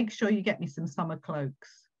 make sure you get me some summer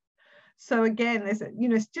cloaks. So again, there's you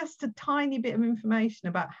know, it's just a tiny bit of information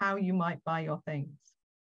about how you might buy your things.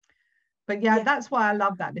 But yeah, that's why I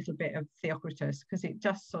love that little bit of Theocritus, because it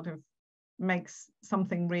just sort of makes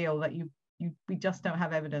something real that we just don't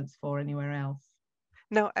have evidence for anywhere else.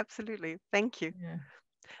 No, absolutely. Thank you. Yeah.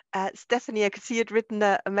 Stephanie, I could see you'd written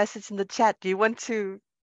a message in the chat. Do you want to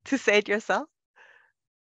say it yourself?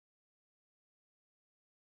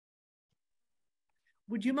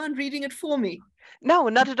 Would you mind reading it for me? No,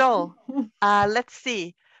 not at all. Let's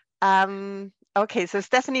see. Okay, so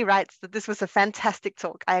Stephanie writes that this was a fantastic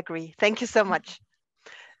talk. I agree. Thank you so much.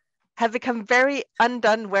 Have become very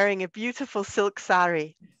undone wearing a beautiful silk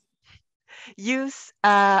sari. Use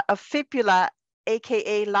a fibula,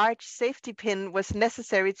 aka large safety pin, was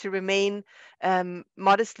necessary to remain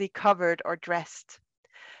modestly covered or dressed.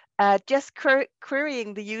 Just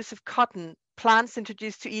querying the use of cotton, plants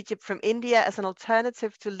introduced to Egypt from India as an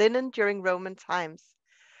alternative to linen during Roman times.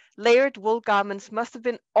 Layered wool garments must have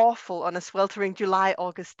been awful on a sweltering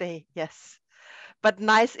July-August day, yes, but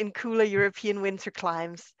nice in cooler European winter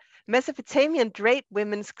climes. Mesopotamian draped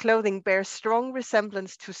women's clothing bears strong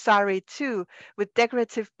resemblance to sari too, with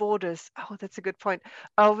decorative borders, oh, that's a good point,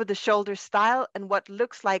 over the shoulder style and what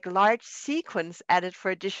looks like large sequins added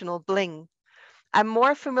for additional bling. I'm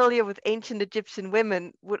more familiar with ancient Egyptian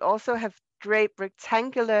women, would also have draped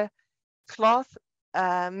rectangular cloth.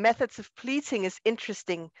 Methods of pleating is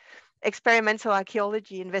interesting. Experimental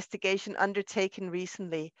archaeology investigation undertaken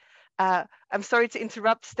recently. I'm sorry to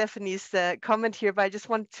interrupt Stephanie's comment here, but I just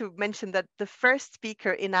want to mention that the first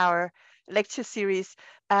speaker in our lecture series,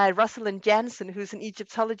 Rosalind Jansen, who's an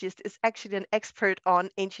Egyptologist, is actually an expert on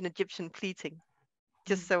ancient Egyptian pleating.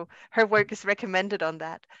 Just so her work is recommended on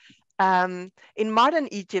that. In modern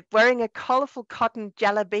Egypt, wearing a colorful cotton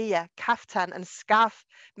jalabeya, kaftan, and scarf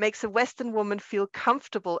makes a Western woman feel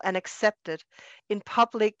comfortable and accepted. In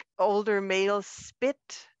public, older males spit.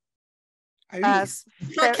 Oh, yes.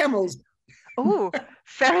 Like camels. Oh,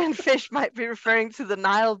 Pharaoh fish might be referring to the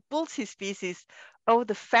Nile bulti species. Oh,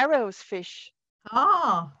 the Pharaoh's fish.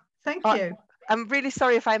 Ah, thank you. I'm really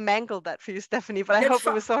sorry if I mangled that for you, Stephanie, but I hope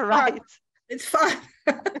it was all right. It's fine.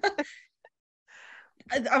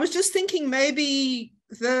 I was just thinking maybe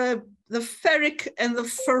the ferric and the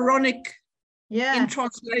pharaonic in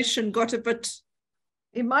translation got a bit.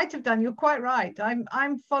 It might have done. You're quite right.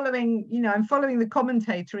 I'm following, I'm following the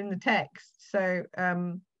commentator in the text. So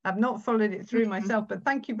I've not followed it through myself, but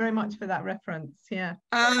thank you very much for that reference. Yeah.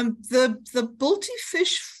 The bulti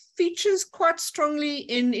fish features quite strongly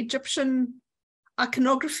in Egyptian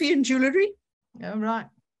iconography and jewelry. Oh, right.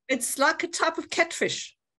 It's like a type of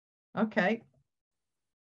catfish. Okay.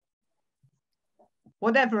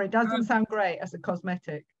 Whatever, it doesn't sound great as a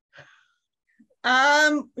cosmetic.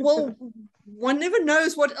 Well, one never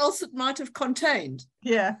knows what else it might have contained.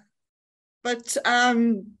 Yeah. But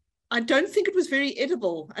I don't think it was very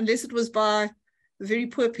edible unless it was by very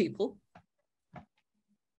poor people.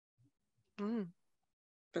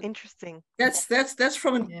 Interesting. That's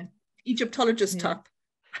from an Egyptologist type.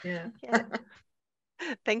 Yeah.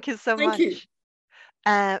 Thank you so much. You.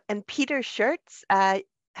 And Peter Schertz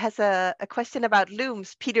has a question about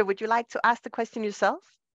looms. Peter, would you like to ask the question yourself?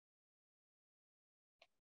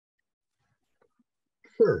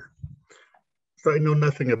 Sure. So I know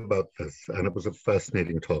nothing about this, and it was a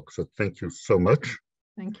fascinating talk, so thank you so much.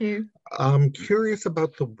 Thank you. I'm curious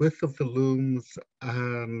about the width of the looms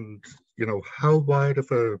and, how wide of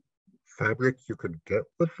a fabric you could get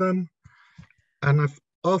with them. And I've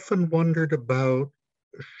often wondered about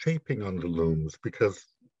shaping on the looms because,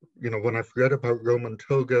 when I've read about Roman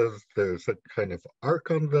togas, there's a kind of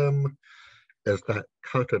arc on them. There's that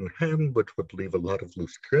cotton hem, which would leave a lot of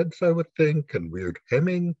loose threads, I would think, and weird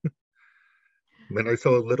hemming. I mean, I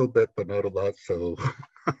saw a little bit, but not a lot, so.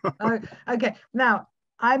 Okay. Now,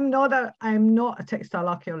 I'm not a textile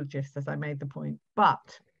archaeologist, as I made the point,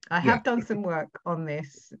 but I have done some work on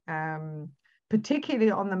this,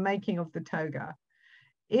 particularly on the making of the toga.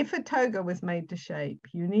 If a toga was made to shape,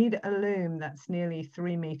 you need a loom that's nearly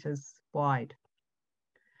 3 meters wide.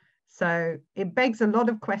 So it begs a lot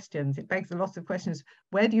of questions.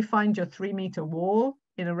 Where do you find your 3 meter wall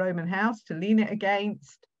in a Roman house to lean it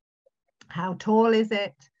against? How tall is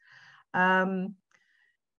it? From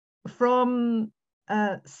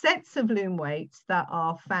sets of loom weights that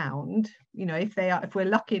are found, if we're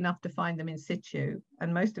lucky enough to find them in situ,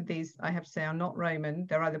 and most of these, I have to say, are not Roman,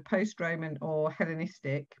 they're either post-Roman or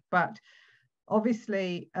Hellenistic, but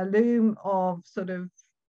obviously a loom of sort of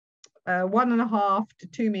 1.5 to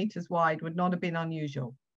 2 meters wide would not have been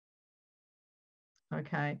unusual.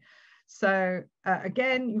 Okay, so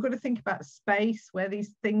again, you've got to think about space, where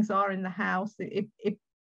these things are in the house. It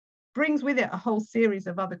brings with it a whole series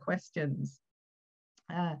of other questions.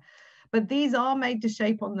 But these are made to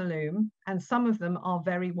shape on the loom, and some of them are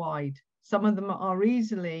very wide. Some of them are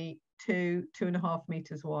easily 2.5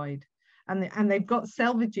 meters wide. And they've got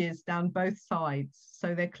selvages down both sides,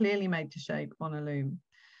 so they're clearly made to shape on a loom.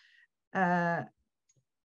 John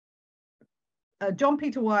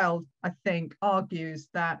Peter Wilde, I think, argues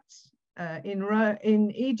that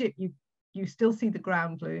in Egypt, you still see the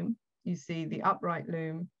ground loom, you see the upright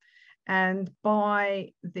loom, and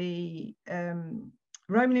by the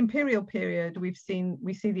Roman imperial period, we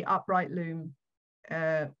see the upright loom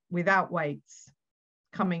without weights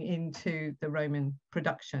coming into the Roman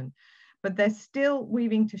production, but they're still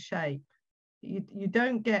weaving to shape. You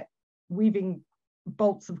don't get weaving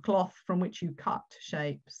bolts of cloth from which you cut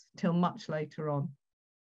shapes till much later on.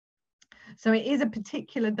 So it is a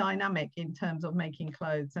particular dynamic in terms of making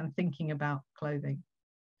clothes and thinking about clothing.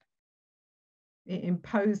 It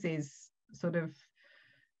imposes sort of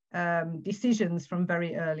decisions from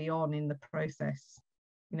very early on in the process,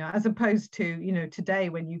 you know, as opposed to, you know, today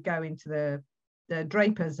when you go into the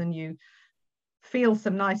drapers and you feel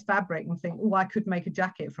some nice fabric and think, oh, I could make a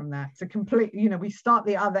jacket from that. It's a complete, you know, we start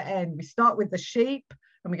the other end. We start with the sheep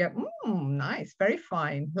and we go, nice, very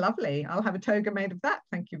fine, lovely. I'll have a toga made of that.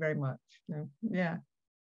 Thank you very much. Yeah.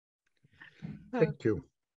 Thank you.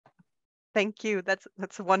 Thank you. That's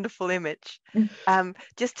a wonderful image.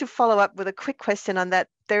 Just to follow up with a quick question on that,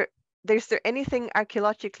 is there anything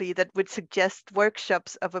archaeologically that would suggest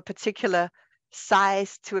workshops of a particular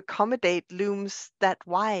size to accommodate looms that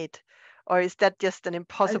wide? Or is that just an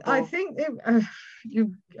impossible? I think I've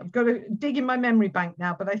got to dig in my memory bank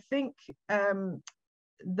now, but I think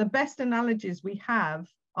the best analogies we have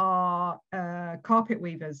are carpet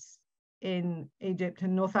weavers in Egypt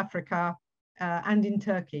and North Africa and in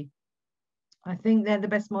Turkey. I think they're the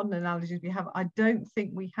best modern analogies we have. I don't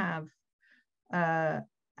think we have,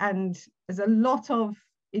 and there's a lot of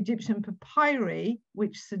Egyptian papyri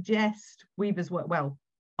which suggest weavers work well,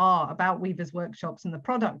 are about weavers' workshops and the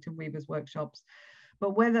product of weavers' workshops,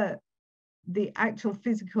 but whether the actual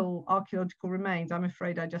physical archaeological remains, I'm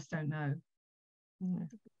afraid I just don't know.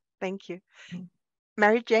 Thank you.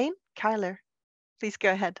 Mary Jane Kyler, please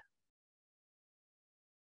go ahead.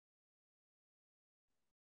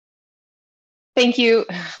 Thank you.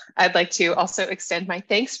 I'd like to also extend my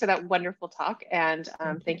thanks for that wonderful talk, and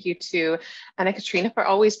thank you to Anna Katrina for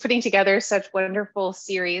always putting together such wonderful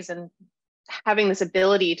series and having this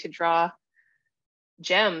ability to draw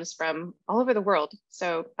gems from all over the world.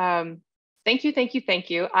 So thank you, thank you, thank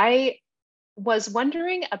you. I was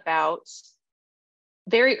wondering about,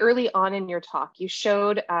 very early on in your talk, you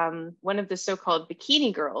showed one of the so-called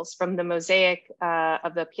bikini girls from the mosaic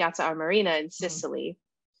of the Piazza Armerina in Sicily.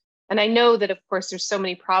 And I know that, of course, there's so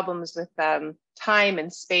many problems with time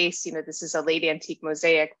and space. You know, this is a late antique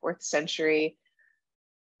mosaic, 4th century.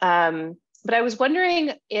 But I was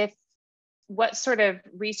wondering what sort of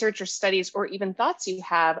research or studies or even thoughts you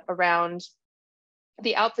have around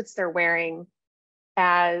the outfits they're wearing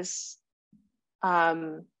as,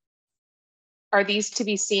 are these to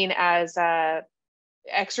be seen as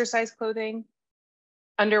exercise clothing,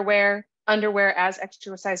 underwear as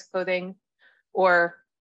exercise clothing, or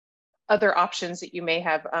other options that you may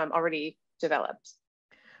have already developed?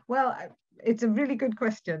 Well, it's a really good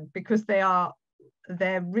question, because they're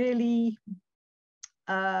really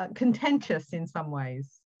contentious in some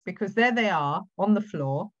ways, because there they are on the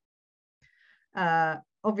floor,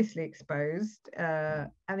 obviously exposed, and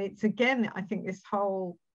it's, again, I think this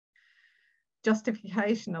whole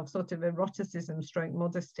justification of sort of eroticism stroke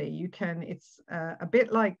modesty. It's a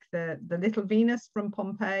bit like the little Venus from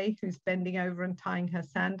Pompeii, who's bending over and tying her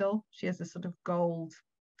sandal. She has a sort of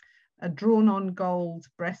a drawn on gold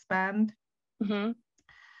breastband.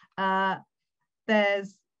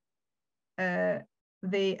 There's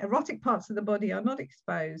the erotic parts of the body are not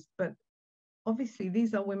exposed, but obviously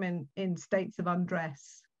these are women in states of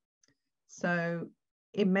undress. So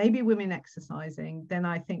it may be women exercising. Then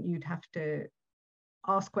I think you'd have to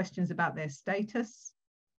ask questions about their status.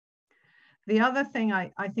 The other thing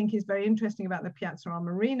I think is very interesting about the Piazza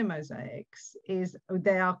Armerina mosaics is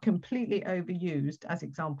they are completely overused as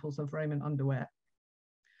examples of Roman underwear,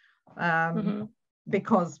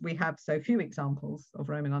 because we have so few examples of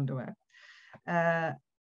Roman underwear.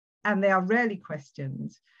 And they are rarely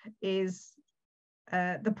questioned, is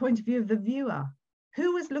the point of view of the viewer.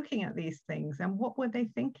 Who was looking at these things and what were they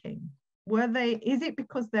thinking? Is it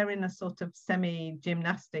because they're in a sort of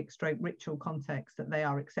semi-gymnastic stroke ritual context that they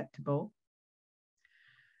are acceptable?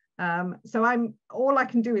 So all I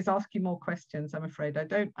can do is ask you more questions, I'm afraid. I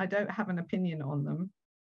don't have an opinion on them.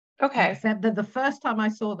 Okay. Except that the first time I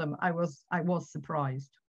saw them, I was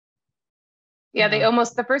surprised. Yeah,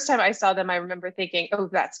 the first time I saw them, I remember thinking, oh,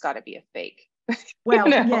 that's got to be a fake. Well,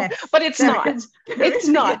 you know? yes, But it's not. It's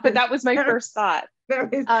not. But that was my first thought. There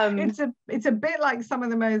is. It's a bit like some of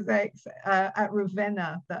the mosaics at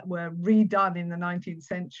Ravenna that were redone in the 19th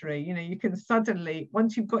century. You know, you can suddenly,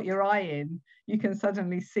 once you've got your eye in, you can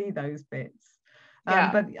suddenly see those bits.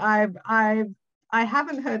 But I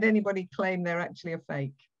haven't heard anybody claim they're actually a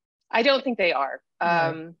fake. I don't think they are.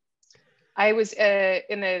 No. I was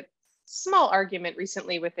in a small argument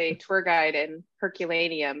recently with a tour guide in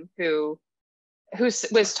Herculaneum who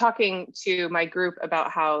was talking to my group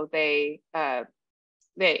about how the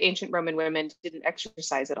ancient Roman women didn't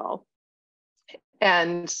exercise at all,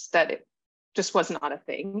 and that it just was not a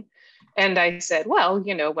thing. And I said, well,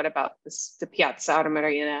 you know, what about the Piazza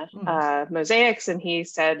Armerina mosaics? And he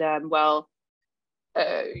said, well,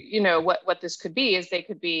 you know, what this could be is they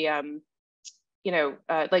could be, you know,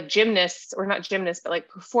 like gymnasts, or not gymnasts, but like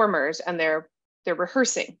performers, and they're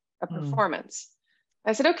rehearsing a performance.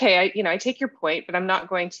 I said, okay, I take your point, but I'm not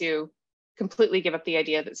going to completely give up the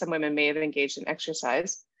idea that some women may have engaged in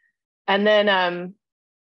exercise. And then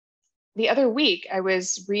the other week I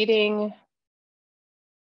was reading,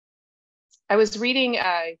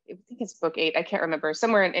 I think it's book 8, I can't remember,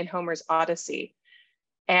 somewhere in Homer's Odyssey.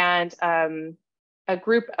 And a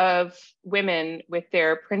group of women with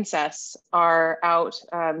their princess are out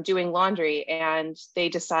doing laundry, and they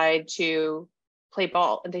decide to play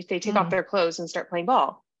ball, and they take off their clothes and start playing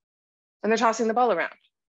ball, and they're tossing the ball around.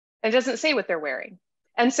 And it doesn't say what they're wearing.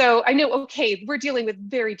 And so I know, okay, we're dealing with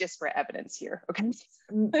very disparate evidence here. Okay.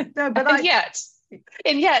 No, but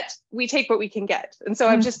and yet we take what we can get. And so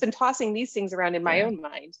I've just been tossing these things around in my own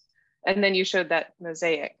mind. And then you showed that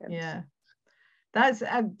mosaic. Yeah. That's,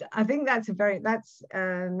 I think that's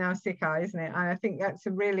Nausicaa, isn't it? I think that's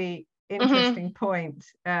a really interesting point.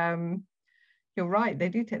 You're right, they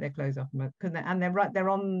do take their clothes off, and they're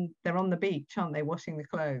on the beach, aren't they, washing the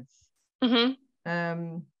clothes?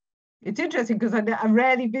 It's interesting because I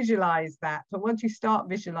rarely visualize that, but once you start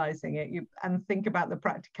visualizing it, and think about the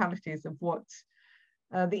practicalities of what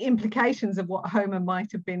the implications of what Homer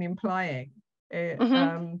might have been implying,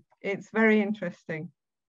 it's very interesting.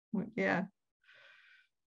 Yeah.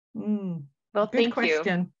 Well, good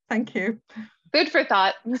question. You. Thank you. Good for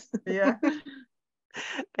thought. Yeah.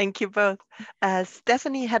 Thank you both.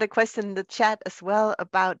 Stephanie had a question in the chat as well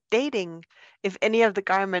about dating. If any of the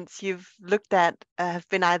garments you've looked at have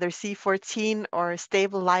been either C14 or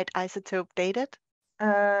stable light isotope dated?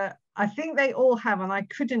 I think they all have, and I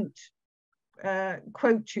couldn't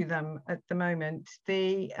quote you them at the moment.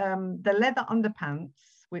 The leather underpants,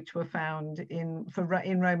 which were found in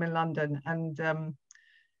Roman London, and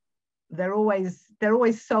they're always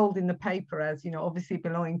sold in the paper as, you know, obviously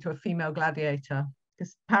belonging to a female gladiator,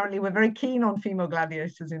 because apparently we're very keen on female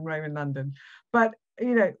gladiators in Roman London, but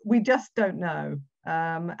you know, we just don't know.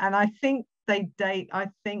 And I think they date, I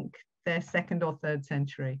think they're 2nd or 3rd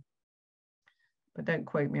century, but don't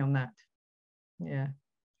quote me on that. Yeah.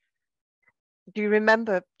 Do you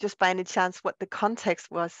remember, just by any chance, what the context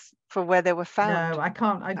was for where they were found? No, I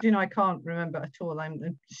can't. I can't remember at all.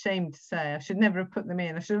 I'm ashamed to say. I should never have put them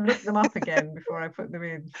in. I should have looked them up again before I put them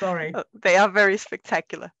in. Sorry. They are very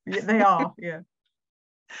spectacular. Yeah, they are. Yeah.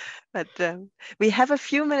 But we have a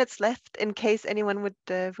few minutes left in case anyone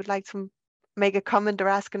would like to make a comment or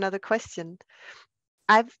ask another question.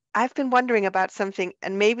 I've been wondering about something,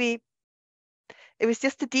 and maybe it was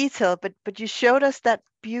just a detail, but you showed us that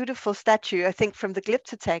beautiful statue, I think from the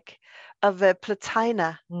Glyptotek, of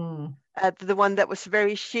Plotina, the one that was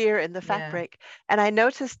very sheer in the fabric. And I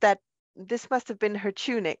noticed that this must have been her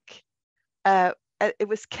tunic. It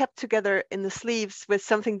was kept together in the sleeves with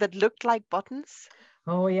something that looked like buttons.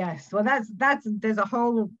 Oh yes, well there's a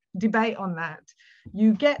whole debate on that.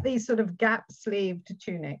 You get these sort of gap-sleeved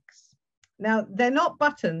tunics. Now they're not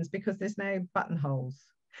buttons because there's no buttonholes.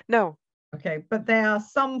 No. Okay, but they are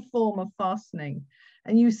some form of fastening,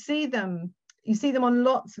 and you see them on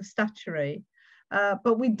lots of statuary,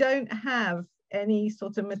 but we don't have any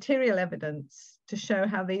sort of material evidence to show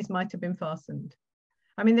how these might have been fastened.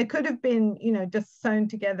 I mean, they could have been, you know, just sewn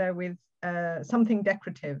together with something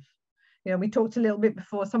decorative. You know, we talked a little bit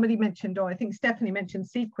before, somebody mentioned, or I think Stephanie mentioned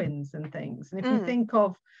sequins and things. And if you think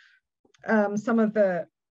of some of the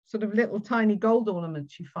sort of little tiny gold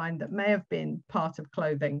ornaments you find that may have been part of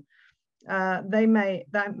clothing, that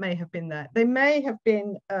may have been that. They may have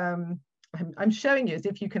been, I'm showing you as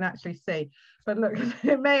if you can actually see, but look,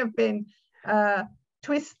 it may have been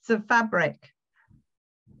twists of fabric,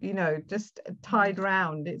 you know, just tied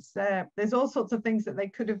round. It's there's all sorts of things that they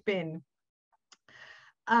could have been.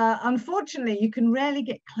 Unfortunately, you can rarely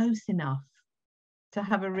get close enough to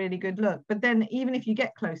have a really good look. But then even if you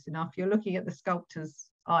get close enough, you're looking at the sculptor's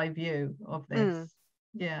eye view of this.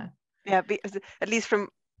 Yeah. Yeah, because at least from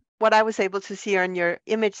what I was able to see on your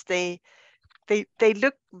image, they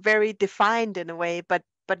look very defined in a way, but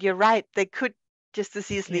you're right, they could just as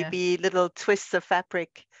easily be little twists of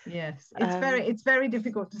fabric. Yes, it's very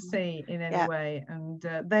difficult to see in any yeah. way, and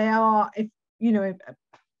they are, if you know,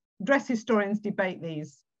 dress historians debate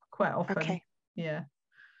these quite often. Okay. Yeah.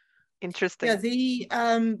 Interesting. Yeah,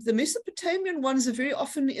 the Mesopotamian ones are very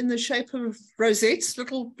often in the shape of rosettes,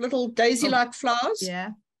 little daisy-like flowers.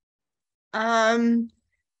 Yeah. Kind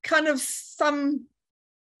of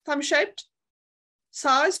thumb-shaped,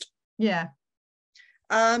 sized. Yeah.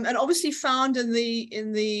 And obviously found in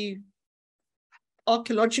the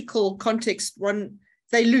archaeological context,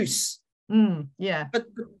 they're loose. Yeah.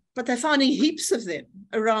 But they're finding heaps of them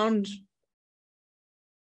around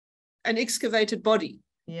an excavated body.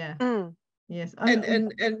 Yeah. Yes.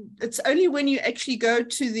 And it's only when you actually go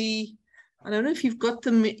to I don't know if you've got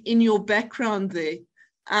them in your background there.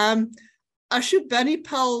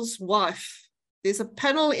 Ashurbanipal's wife. There's a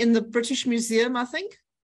panel in the British Museum, I think.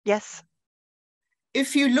 Yes.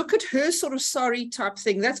 If you look at her sort of sari type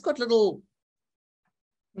thing, that's got little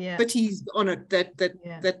bitties on it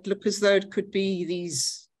that look as though it could be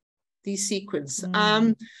these sequins.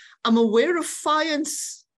 I'm aware of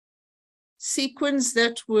faience sequins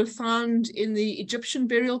that were found in the Egyptian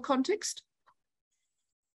burial context.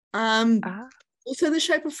 Also in the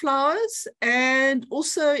shape of flowers, and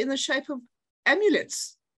also in the shape of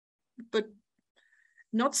amulets, but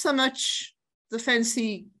not so much the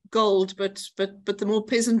fancy gold, but the more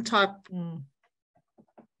peasant type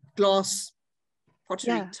glass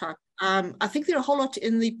pottery type. I think there are a whole lot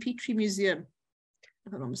in the Petrie Museum,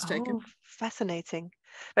 if I'm not mistaken. Oh, fascinating.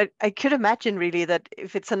 But I could imagine really that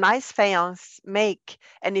if it's a nice faience make,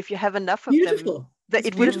 and if you have enough of them, that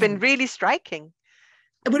it would have been really striking.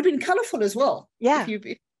 It would have been colorful as well. Yeah.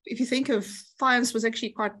 If you think of faience was actually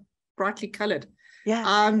quite brightly colored. Yeah.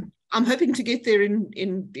 I'm hoping to get there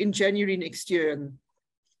in January next year and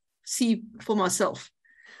see for myself.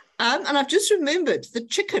 And I've just remembered the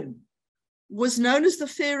chicken was known as the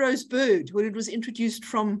Pharaoh's bird when it was introduced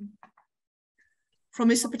from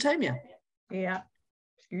Mesopotamia. Yeah.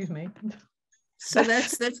 Excuse me. So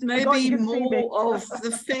that's maybe more of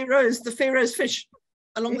the Pharaoh's fish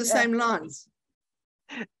along the same lines.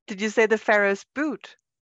 Did you say the Pharaoh's boot?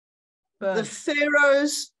 The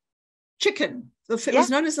Pharaoh's chicken. It was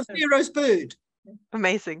known as the Pharaoh's bird.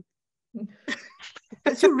 Amazing.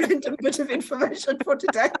 That's a random bit of information for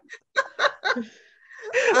today.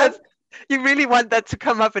 You really want that to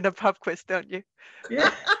come up in a pub quiz, don't you?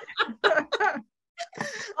 Yeah.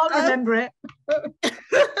 I'll remember it.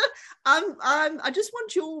 I just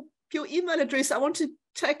want your email address. I want to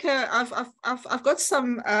take I've got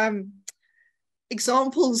some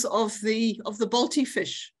examples of the Balti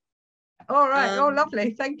fish. All right.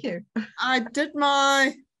 Lovely. Thank you. I did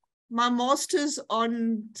my master's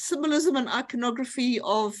on symbolism and iconography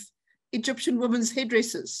of Egyptian women's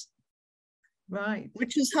headdresses. Right.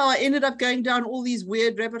 Which is how I ended up going down all these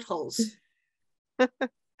weird rabbit holes.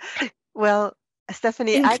 Well,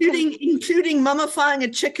 Stephanie, including mummifying a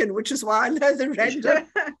chicken, which is why I know the random.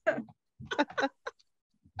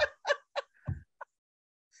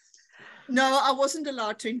 No, I wasn't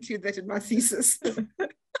allowed to include that in my thesis.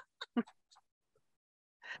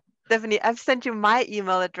 Stephanie, I've sent you my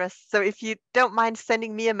email address, so if you don't mind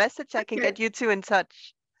sending me a message, I can get you two in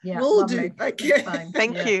touch. Yeah, will do. Okay.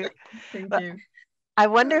 Thank you. Thank you. I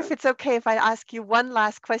wonder if it's okay if I ask you one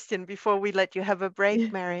last question before we let you have a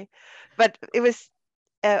break, Mary. But it was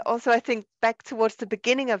also, I think, back towards the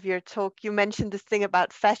beginning of your talk, you mentioned this thing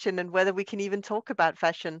about fashion and whether we can even talk about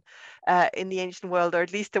fashion in the ancient world, or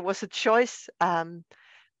at least there was a choice. And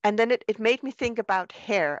then it made me think about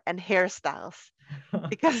hair and hairstyles,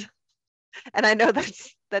 because, and I know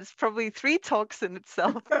that's probably 3 talks in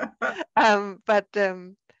itself.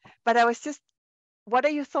 But I was just, what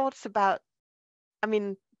are your thoughts about, I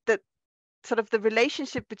mean, the sort of the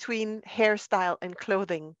relationship between hairstyle and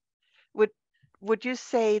clothing? Would you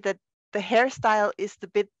say that the hairstyle is the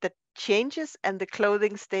bit that changes and the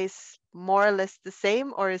clothing stays more or less the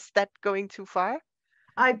same, or is that going too far?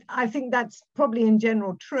 I think that's probably in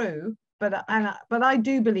general true, but I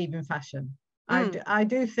do believe in fashion. I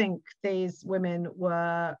do think these women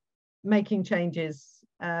were making changes,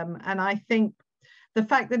 and I think the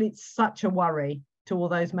fact that it's such a worry to all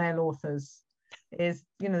those male authors is,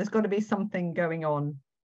 there's got to be something going on.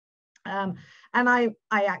 And I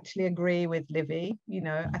actually agree with Livy.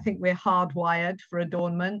 I think we're hardwired for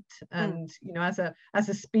adornment, and as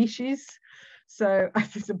a species. So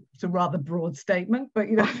it's a rather broad statement, but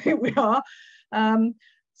I think we are.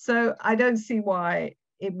 So I don't see why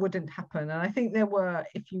it wouldn't happen. And I think there were,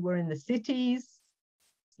 if you were in the cities,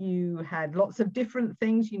 you had lots of different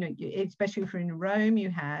things, you know, especially if you're in Rome, you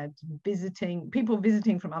had people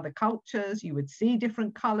visiting from other cultures. You would see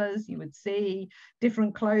different colors, you would see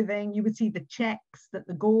different clothing, you would see the checks that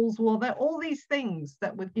the Gauls wore. There, all these things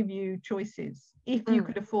that would give you choices if you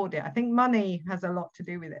could afford it. I think money has a lot to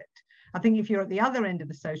do with it. I think if you're at the other end of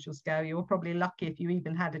the social scale, you're probably lucky if you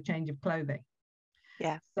even had a change of clothing.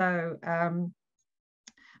 Yeah. So,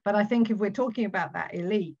 but I think if we're talking about that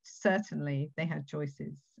elite, certainly they had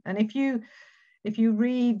choices. And if you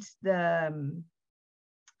read a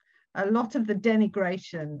lot of the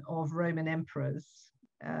denigration of Roman emperors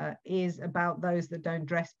is about those that don't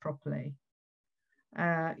dress properly.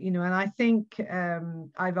 You know, and I think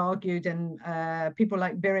I've argued, and people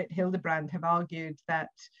like Berit Hildebrand have argued that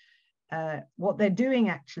what they're doing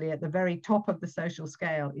actually at the very top of the social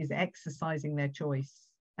scale is exercising their choice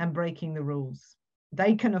and breaking the rules.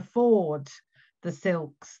 They can afford the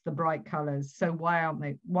silks, the bright colors, so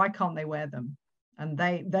why can't they wear them? And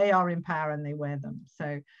they are in power and they wear them.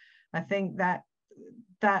 So I think that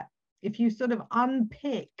if you sort of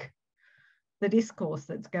unpick the discourse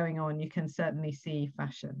that's going on, you can certainly see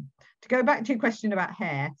fashion. To go back to your question about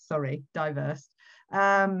hair, sorry, diverse.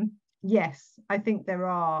 Yes, I think there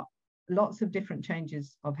are lots of different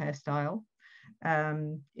changes of hairstyle.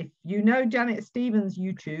 If you know Janet Stevens'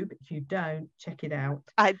 YouTube, if you don't, check it out.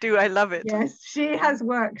 I do, I love it. Yes, she has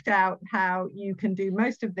worked out how you can do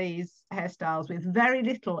most of these hairstyles with very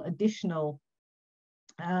little additional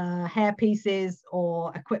hair pieces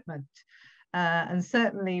or equipment. And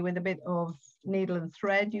certainly with a bit of needle and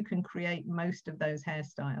thread, you can create most of those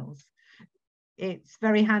hairstyles. It's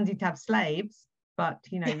very handy to have slaves, but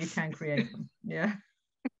you know, you can create them. Yeah.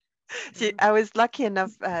 I was lucky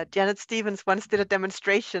enough, Janet Stevens once did a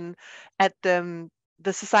demonstration at the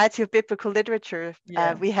Society of Biblical Literature.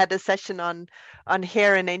 Yeah. We had a session on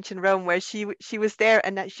hair in ancient Rome where she was there,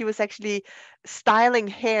 and she was actually styling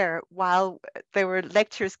hair while there were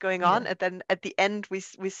lectures going on. And then at the end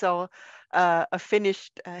we saw a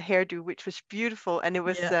finished hairdo, which was beautiful. And it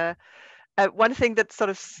was one thing that sort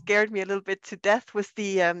of scared me a little bit to death was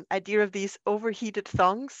the idea of these overheated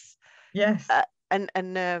thongs. Yes.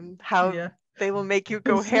 And how they will make you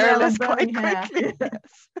go hairless quite quickly.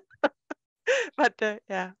 Yes. But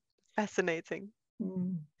yeah, fascinating.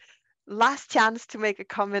 Last chance to make a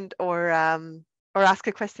comment or ask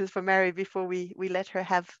a question for Mary before we let her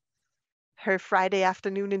have her Friday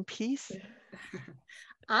afternoon in peace.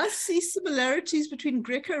 I see similarities between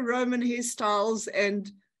Greco-Roman hairstyles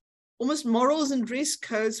and almost morals and dress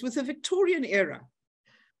codes with the Victorian era.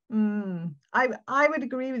 I would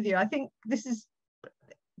agree with you. I think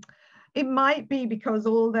it might be because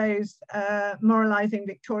all those moralizing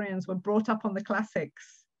Victorians were brought up on the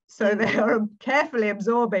classics. So they are carefully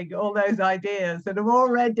absorbing all those ideas that have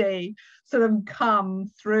already sort of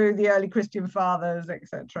come through the early Christian fathers,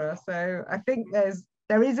 etc. So I think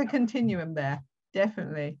there is a continuum there,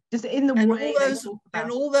 definitely. Just in the way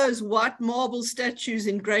all those white marble statues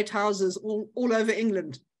in great houses all over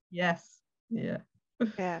England. Yes. Yeah.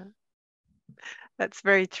 Yeah. That's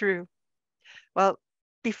very true. Well,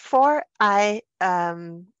 before I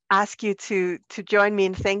ask you to join me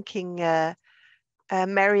in thanking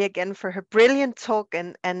Mary again for her brilliant talk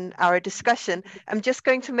and our discussion, I'm just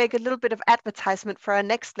going to make a little bit of advertisement for our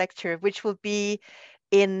next lecture, which will be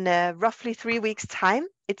in roughly 3 weeks' time.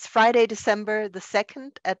 It's Friday, December the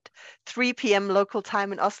 2nd at 3 p.m. local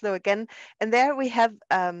time in Oslo again. And there we have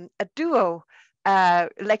a duo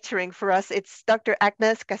lecturing for us. It's Dr.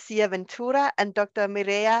 Agnes Garcia Ventura and Dr.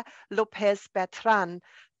 Mireia Lopez Bertran,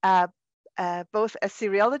 both a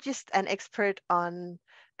Syriologist and expert on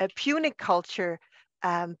Punic culture,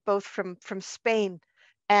 both from Spain.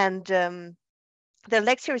 And the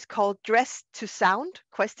lecture is called Dress to Sound, ?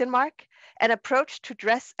 An approach to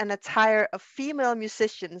dress and attire of female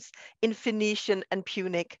musicians in Phoenician and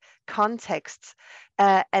Punic contexts.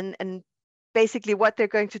 And basically what they're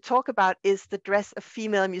going to talk about is the dress of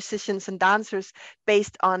female musicians and dancers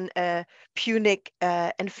based on Punic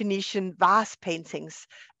and Phoenician vase paintings.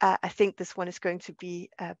 I think this one is going to be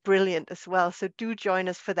brilliant as well. So do join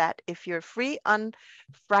us for that if you're free on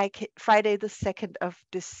Friday the 2nd of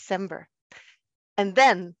December. And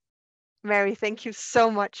then, Mary, thank you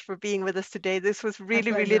so much for being with us today. This was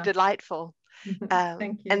really, really delightful.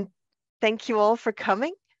 Thank you. And thank you all for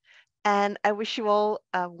coming. And I wish you all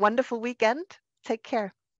a wonderful weekend. Take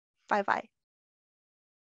care. Bye-bye.